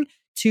writing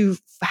to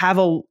have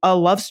a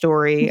love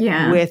story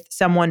with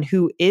someone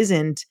who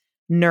isn't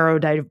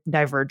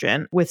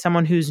neurodivergent, with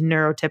someone who's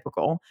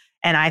neurotypical.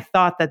 And I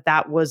thought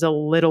that was a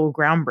little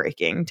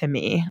groundbreaking to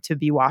me to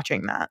be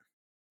watching that.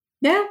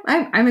 Yeah,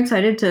 I'm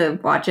excited to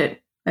watch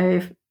it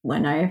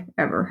when I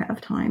ever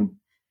have time.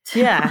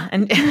 Yeah.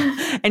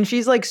 And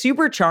she's like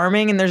super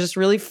charming. And there's this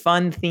really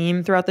fun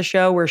theme throughout the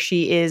show where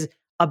she is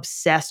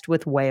obsessed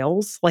with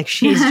whales. Like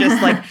she's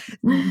just like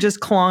just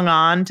clung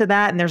on to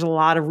that. And there's a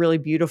lot of really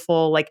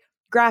beautiful like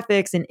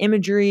graphics and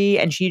imagery.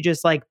 And she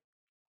just like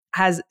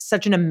has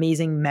such an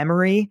amazing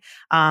memory.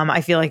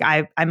 I feel like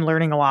I'm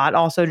learning a lot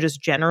also just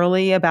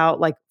generally about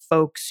like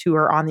folks who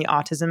are on the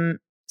autism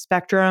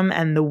spectrum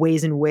and the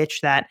ways in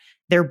which that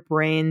their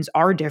brains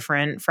are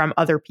different from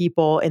other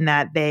people in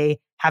that they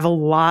have a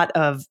lot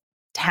of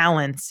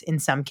talents in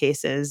some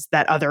cases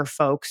that other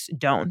folks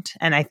don't.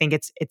 And I think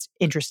it's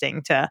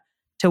interesting to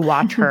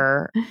watch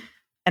her.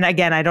 And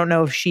again, I don't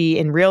know if she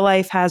in real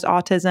life has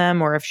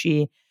autism or if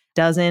she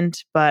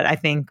doesn't, but I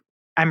think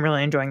I'm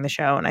really enjoying the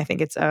show. And I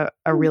think it's a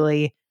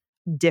really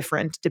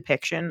different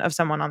depiction of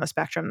someone on the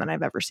spectrum than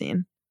I've ever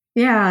seen.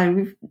 Yeah,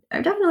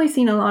 I've definitely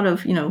seen a lot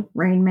of,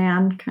 Rain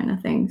Man kind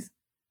of things.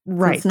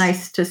 Right. So it's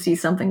nice to see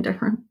something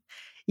different.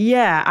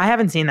 Yeah, I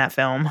haven't seen that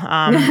film,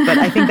 but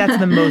I think that's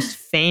the most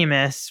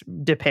famous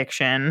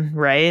depiction,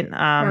 right,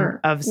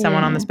 of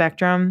someone on the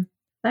spectrum.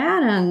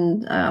 That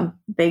and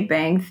Big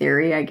Bang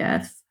Theory, I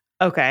guess.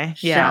 Okay,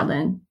 yeah.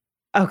 Sheldon.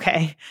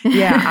 Okay,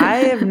 yeah, I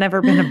have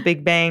never been a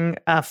Big Bang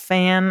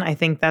fan. I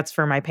think that's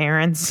for my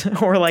parents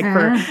or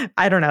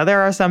I don't know.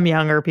 There are some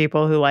younger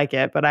people who like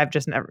it, but I've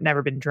just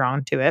never been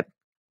drawn to it.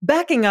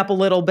 Backing up a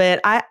little bit,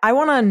 I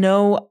want to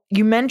know,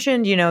 you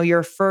mentioned,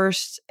 your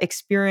first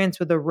experience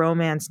with a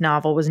romance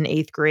novel was in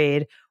 8th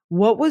grade.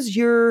 What was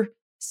your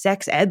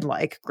sex ed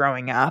like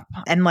growing up?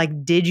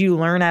 And did you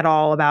learn at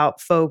all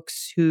about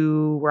folks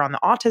who were on the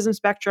autism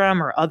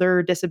spectrum or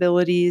other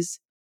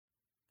disabilities?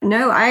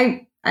 No,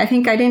 I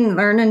think I didn't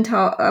learn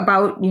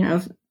about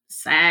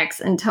sex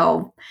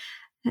until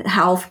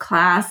health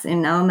class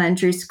in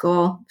elementary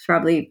school. It's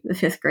probably the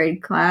 5th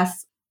grade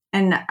class.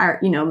 And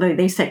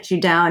they set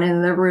you down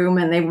in the room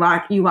and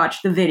you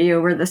watch the video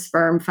where the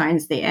sperm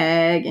finds the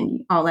egg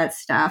and all that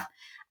stuff.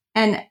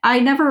 And I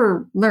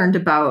never learned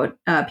about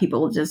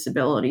people with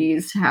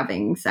disabilities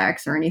having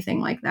sex or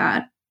anything like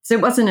that. So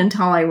it wasn't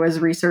until I was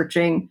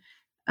researching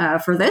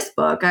for this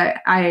book,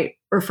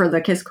 or for the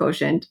Kiss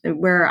Quotient,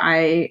 where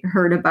I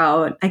heard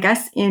about, I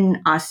guess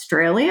in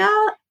Australia,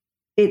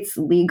 it's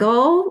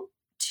legal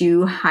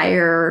to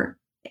hire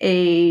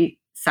a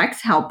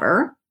sex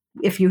helper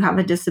if you have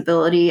a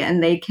disability,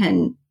 and they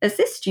can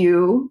assist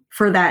you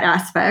for that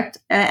aspect.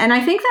 And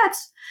I think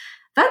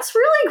that's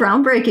really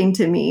groundbreaking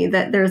to me,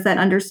 that there's that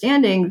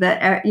understanding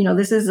that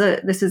this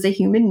is a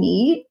human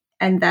need,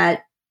 and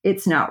that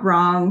it's not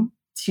wrong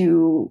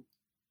to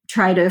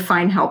try to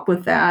find help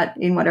with that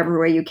in whatever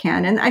way you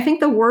can. And I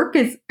think the work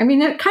it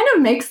kind of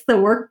makes the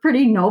work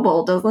pretty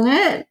noble, doesn't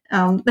it?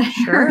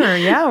 Sure.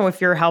 Yeah.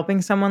 If you're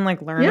helping someone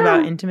learn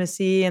about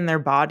intimacy and their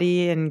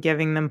body and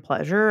giving them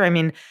pleasure.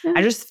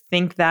 I just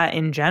think that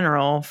in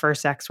general for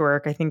sex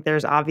work, I think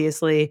there's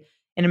obviously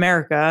in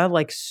America,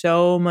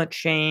 so much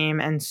shame,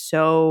 and it's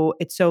so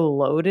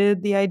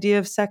loaded, the idea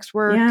of sex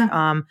work.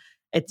 Yeah.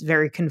 It's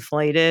very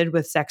conflated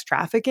with sex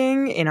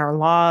trafficking in our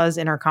laws,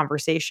 in our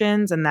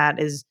conversations, and that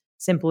is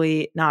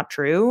simply not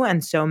true.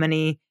 And so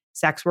many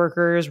sex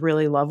workers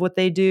really love what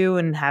they do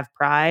and have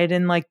pride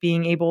in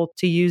being able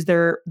to use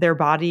their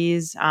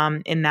bodies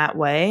in that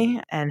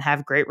way and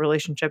have great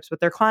relationships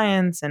with their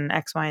clients and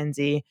X, Y, and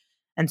Z.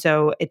 And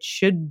so it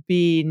should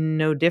be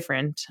no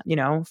different,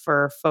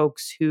 for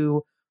folks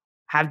who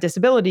have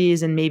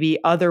disabilities and maybe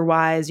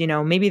otherwise,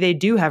 maybe they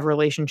do have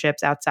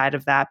relationships outside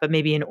of that, but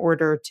maybe in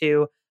order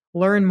to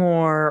learn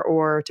more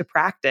or to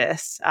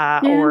practice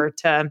or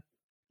to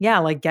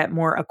get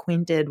more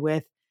acquainted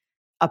with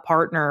a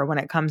partner when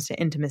it comes to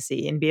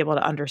intimacy and be able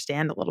to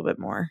understand a little bit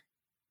more.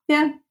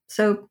 Yeah.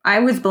 So I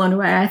was blown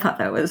away. I thought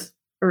that was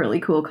a really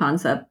cool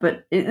concept,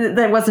 but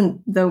that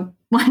wasn't the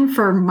one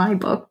for my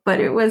book, but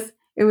it was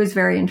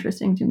very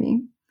interesting to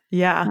me.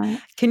 Yeah.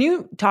 Can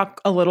you talk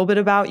a little bit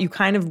about, you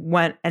kind of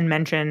went and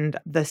mentioned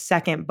the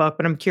second book,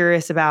 but I'm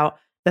curious about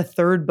the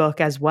third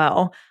book as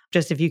well.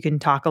 Just if you can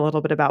talk a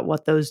little bit about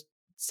what those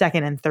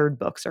second and third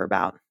books are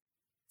about.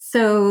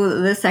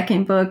 So the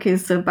second book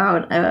is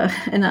about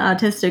an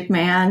autistic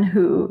man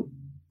who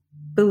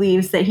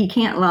believes that he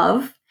can't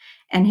love,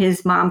 and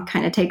his mom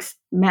kind of takes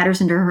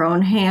matters into her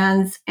own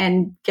hands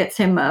and gets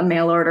him a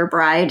mail order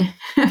bride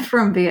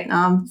from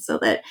Vietnam so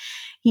that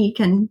he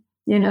can,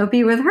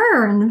 be with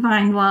her and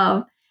find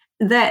love.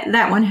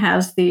 That one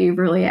has the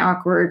really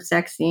awkward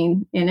sex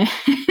scene in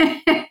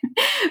it.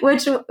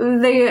 Which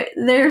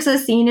there's a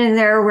scene in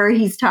there where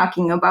he's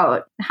talking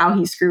about how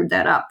he screwed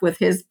that up with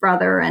his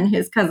brother and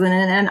his cousin.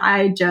 And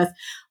I just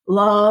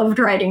loved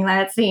writing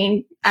that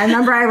scene. I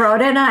remember I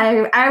wrote it and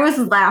I was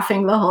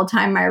laughing the whole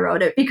time I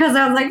wrote it, because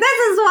I was like, this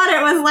is what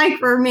it was like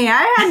for me.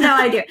 I had no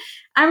idea.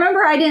 I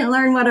remember I didn't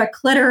learn what a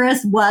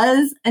clitoris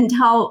was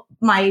until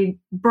my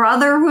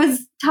brother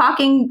was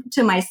talking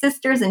to my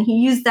sisters and he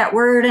used that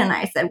word. And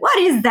I said, what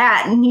is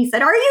that? And he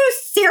said, are you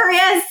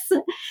serious?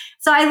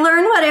 So I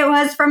learned what it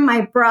was from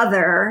my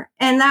brother.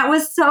 And that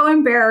was so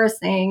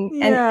embarrassing.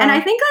 Yeah. And I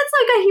think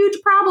that's a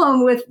huge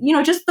problem with,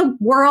 just the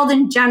world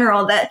in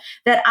general, that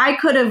I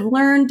could have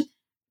learned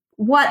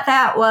what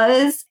that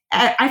was.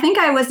 I think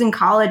I was in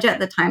college at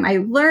the time.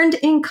 I learned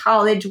in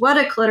college what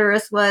a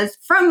clitoris was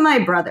from my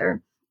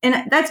brother.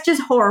 And that's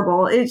just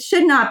horrible. It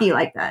should not be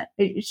like that.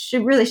 It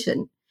really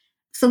shouldn't.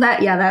 So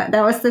that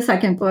was the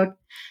second book.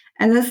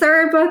 And the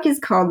third book is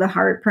called The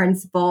Heart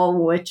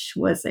Principle, which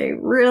was a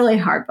really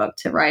hard book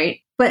to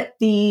write. But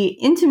the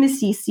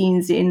intimacy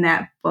scenes in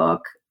that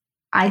book,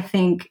 I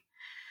think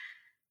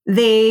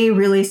they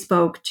really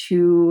spoke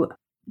to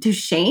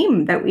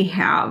shame that we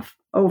have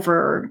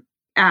over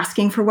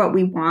asking for what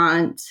we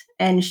want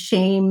and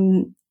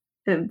shame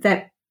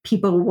that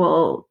people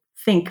will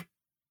think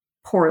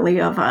poorly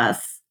of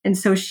us. And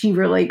so she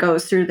really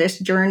goes through this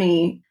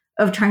journey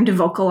of trying to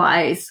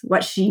vocalize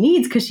what she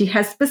needs, because she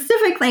has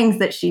specific things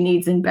that she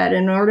needs in bed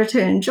in order to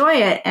enjoy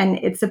it. And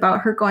it's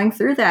about her going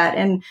through that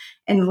and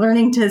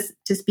learning to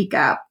speak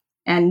up.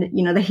 And,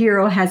 the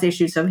hero has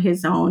issues of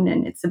his own,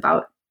 and it's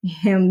about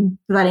him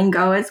letting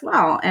go as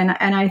well. And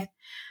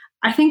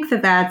I think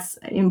that that's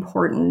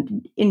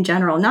important in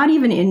general, not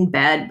even in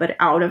bed, but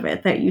out of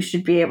it, that you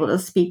should be able to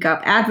speak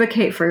up,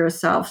 advocate for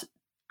yourself,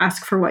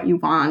 ask for what you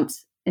want,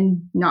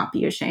 and not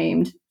be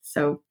ashamed.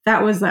 So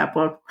that was that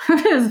book.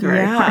 It was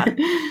very fun.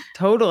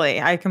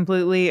 Totally. I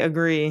completely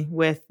agree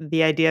with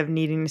the idea of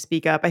needing to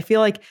speak up. I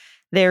feel like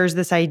there's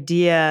this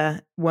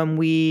idea when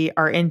we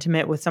are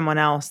intimate with someone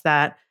else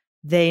that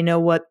they know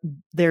what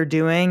they're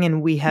doing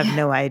and we have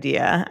no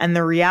idea. And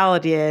the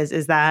reality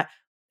is that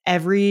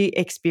every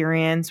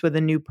experience with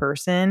a new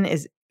person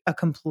is a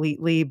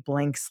completely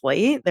blank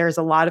slate. There's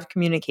a lot of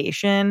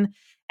communication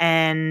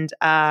and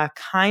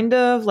kind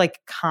of like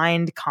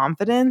kind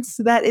confidence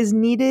that is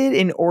needed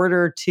in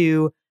order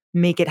to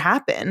make it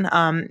happen.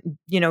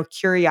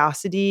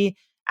 Curiosity,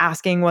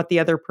 asking what the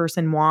other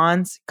person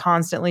wants,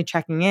 constantly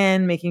checking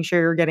in, making sure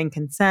you're getting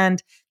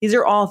consent. These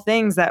are all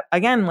things that,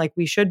 again, like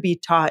we should be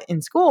taught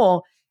in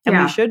school and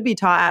we should be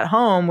taught at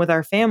home with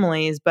our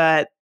families.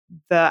 But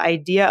the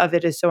idea of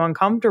it is so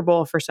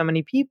uncomfortable for so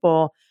many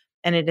people,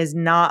 and it is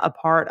not a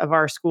part of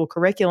our school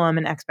curriculum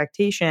and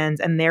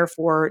expectations. And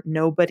therefore,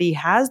 nobody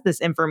has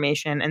this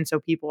information. And so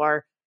people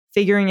are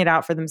figuring it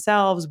out for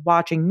themselves,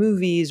 watching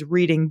movies,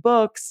 reading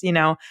books,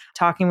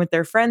 talking with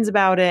their friends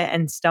about it.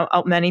 And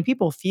many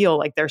people feel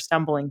like they're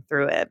stumbling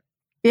through it.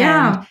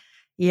 Yeah.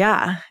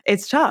 And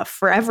it's tough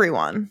for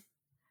everyone.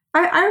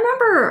 I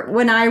remember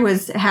when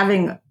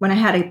I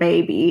had a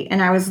baby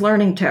and I was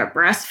learning to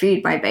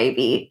breastfeed my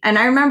baby. And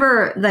I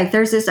remember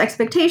there's this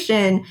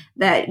expectation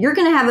that you're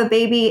going to have a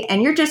baby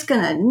and you're just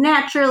going to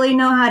naturally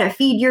know how to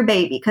feed your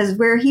baby because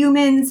we're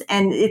humans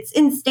and it's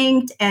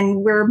instinct and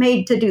we're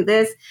made to do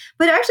this.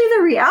 But actually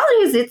the reality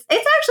is it's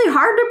actually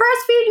hard to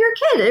breastfeed your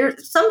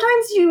kid.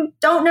 Sometimes you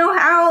don't know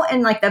how,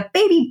 and the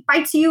baby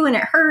bites you and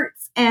it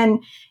hurts,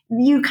 and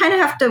you kind of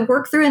have to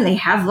work through, and they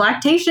have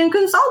lactation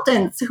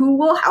consultants who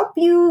will help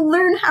you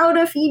learn how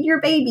to feed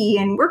your baby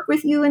and work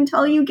with you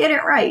until you get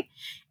it right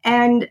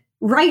and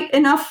right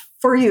enough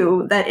for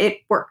you that it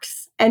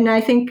works. And I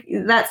think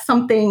that's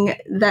something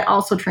that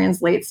also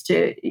translates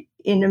to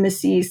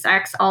intimacy,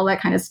 sex, all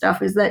that kind of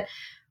stuff, is that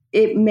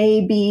it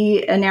may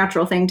be a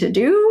natural thing to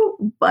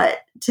do, but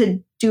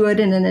to do it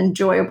in an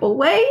enjoyable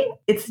way,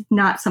 it's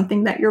not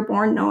something that you're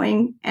born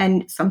knowing.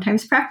 And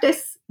sometimes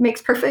practice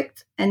makes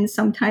perfect. And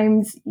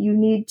sometimes you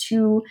need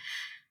to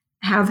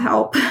have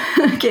help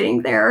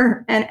getting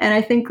there. And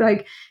I think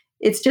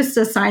it's just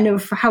a sign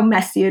of how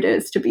messy it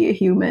is to be a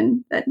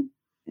human, that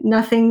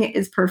nothing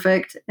is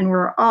perfect and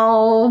we're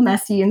all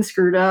messy and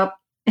screwed up.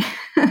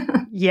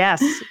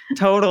 Yes,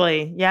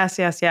 totally. Yes.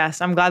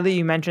 I'm glad that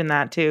you mentioned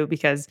that too,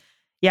 because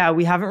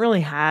we haven't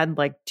really had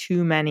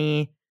too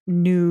many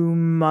new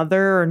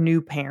mother or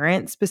new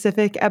parent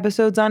specific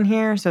episodes on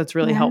here. So it's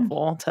really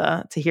helpful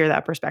to hear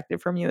that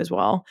perspective from you as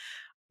well.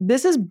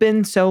 This has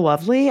been so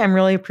lovely. I'm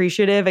really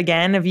appreciative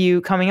again of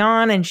you coming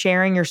on and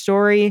sharing your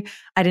story.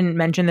 I didn't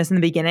mention this in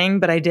the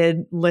beginning, but I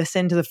did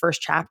listen to the first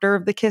chapter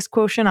of The Kiss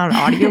Quotient on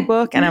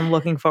audiobook, and I'm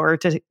looking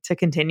forward to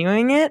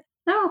continuing it.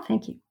 Oh,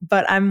 thank you.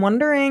 But I'm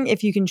wondering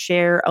if you can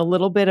share a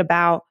little bit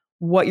about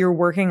what you're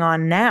working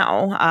on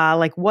now,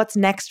 what's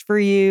next for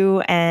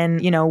you,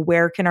 and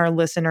where can our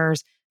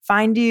listeners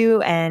find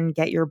you and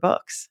get your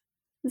books?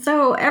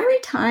 So every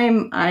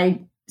time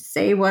I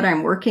say what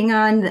I'm working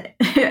on,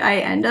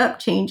 I end up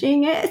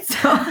changing it. So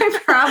I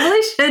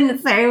probably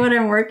shouldn't say what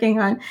I'm working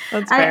on.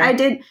 That's fair.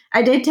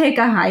 I did take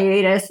a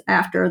hiatus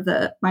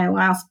after my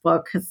last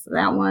book, because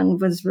that one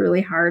was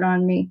really hard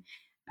on me.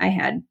 I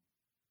had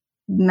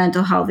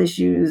mental health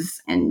issues,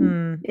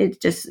 and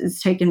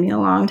it's taken me a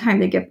long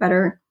time to get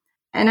better.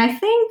 And I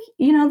think,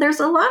 there's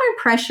a lot of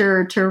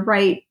pressure to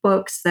write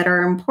books that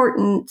are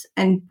important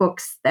and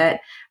books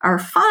that are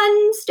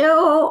fun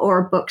still,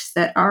 or books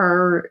that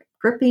are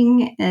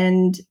gripping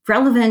and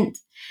relevant.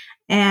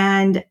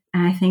 And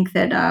I think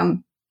that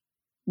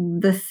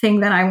the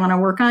thing that I want to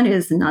work on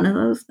is none of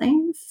those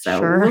things.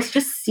 So we'll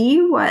just see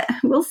where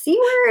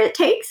it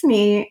takes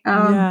me.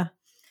 I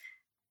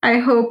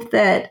hope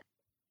that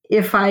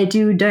if I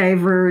do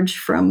diverge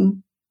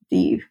from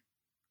the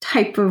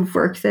type of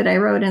work that I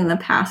wrote in the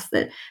past,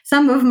 that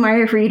some of my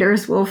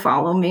readers will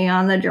follow me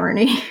on the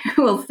journey.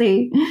 We'll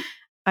see.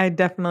 I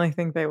definitely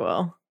think they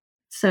will.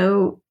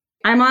 So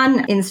I'm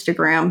on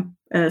Instagram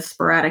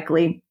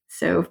sporadically.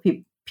 So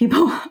if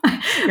people,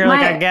 you're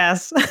I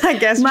guess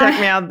check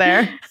me out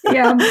there.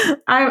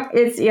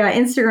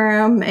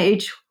 Instagram,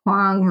 H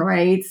Hoang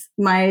writes.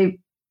 My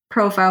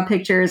profile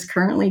picture is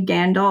currently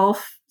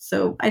Gandalf.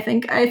 So I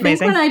think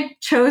when I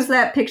chose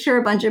that picture,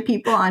 a bunch of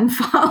people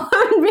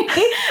unfollowed me,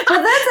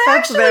 but that's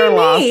actually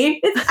me.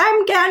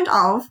 I'm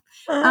Gandalf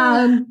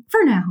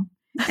for now.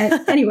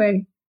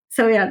 Anyway,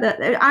 so yeah,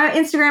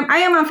 Instagram. I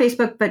am on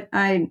Facebook, but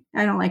I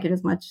don't like it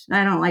as much.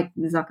 I don't like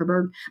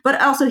Zuckerberg,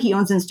 but also he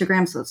owns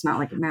Instagram, so it's not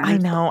like it matters. I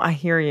know. I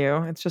hear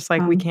you. It's just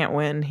like we can't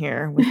win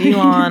here with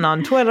Elon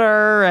on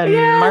Twitter and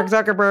Mark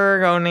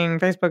Zuckerberg owning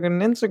Facebook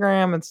and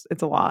Instagram.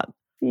 It's a lot.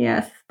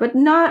 Yes, but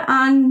not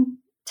on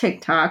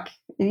TikTok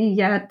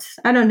yet.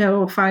 I don't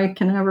know if I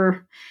can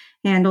ever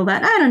handle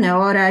that. I don't know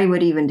what I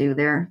would even do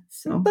there.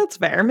 So that's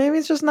fair. Maybe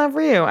it's just not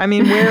for you. I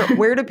mean,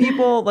 where do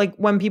people, like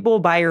when people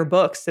buy your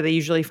books, do they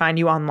usually find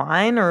you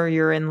online or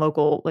you're in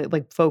local,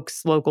 like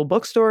folks' local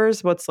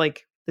bookstores? What's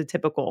like the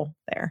typical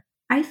there?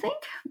 I think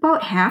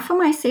about half of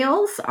my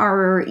sales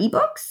are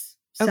ebooks.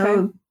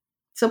 Okay.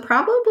 So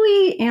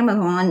probably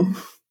Amazon.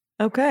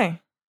 Okay.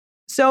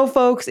 So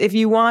folks, if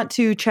you want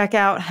to check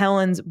out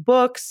Helen's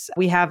books,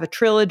 we have a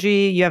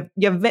trilogy. You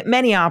have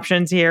many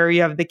options here.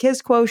 You have The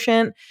Kiss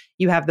Quotient,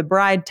 you have The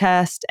Bride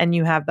Test, and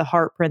you have The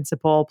Heart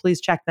Principle. Please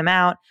check them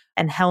out.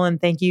 And Helen,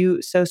 thank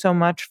you so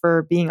much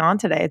for being on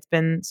today. It's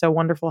been so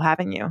wonderful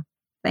having you.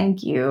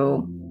 Thank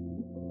you.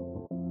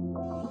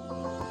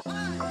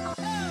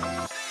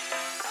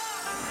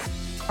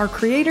 Our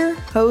creator,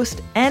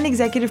 host, and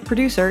executive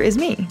producer is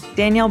me,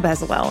 Danielle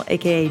Bezalel,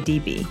 aka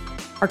DB.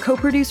 Our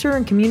co-producer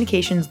and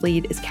communications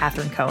lead is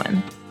Catherine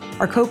Cohen.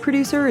 Our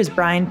co-producer is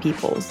Brian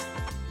Peoples.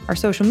 Our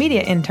social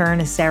media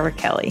intern is Sarah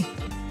Kelly.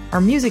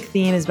 Our music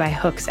theme is by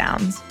Hook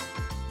Sounds.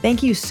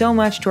 Thank you so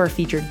much to our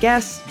featured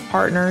guests,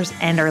 partners,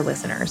 and our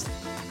listeners.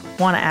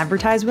 Want to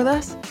advertise with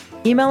us?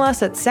 Email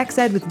us at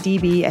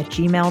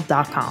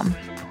sexedwithdb@gmail.com.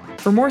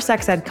 For more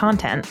sex ed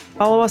content,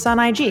 follow us on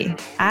IG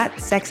at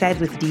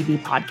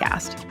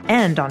sexedwithdbpodcast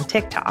and on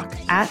TikTok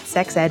at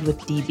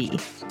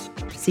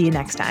sexedwithdb. See you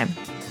next time.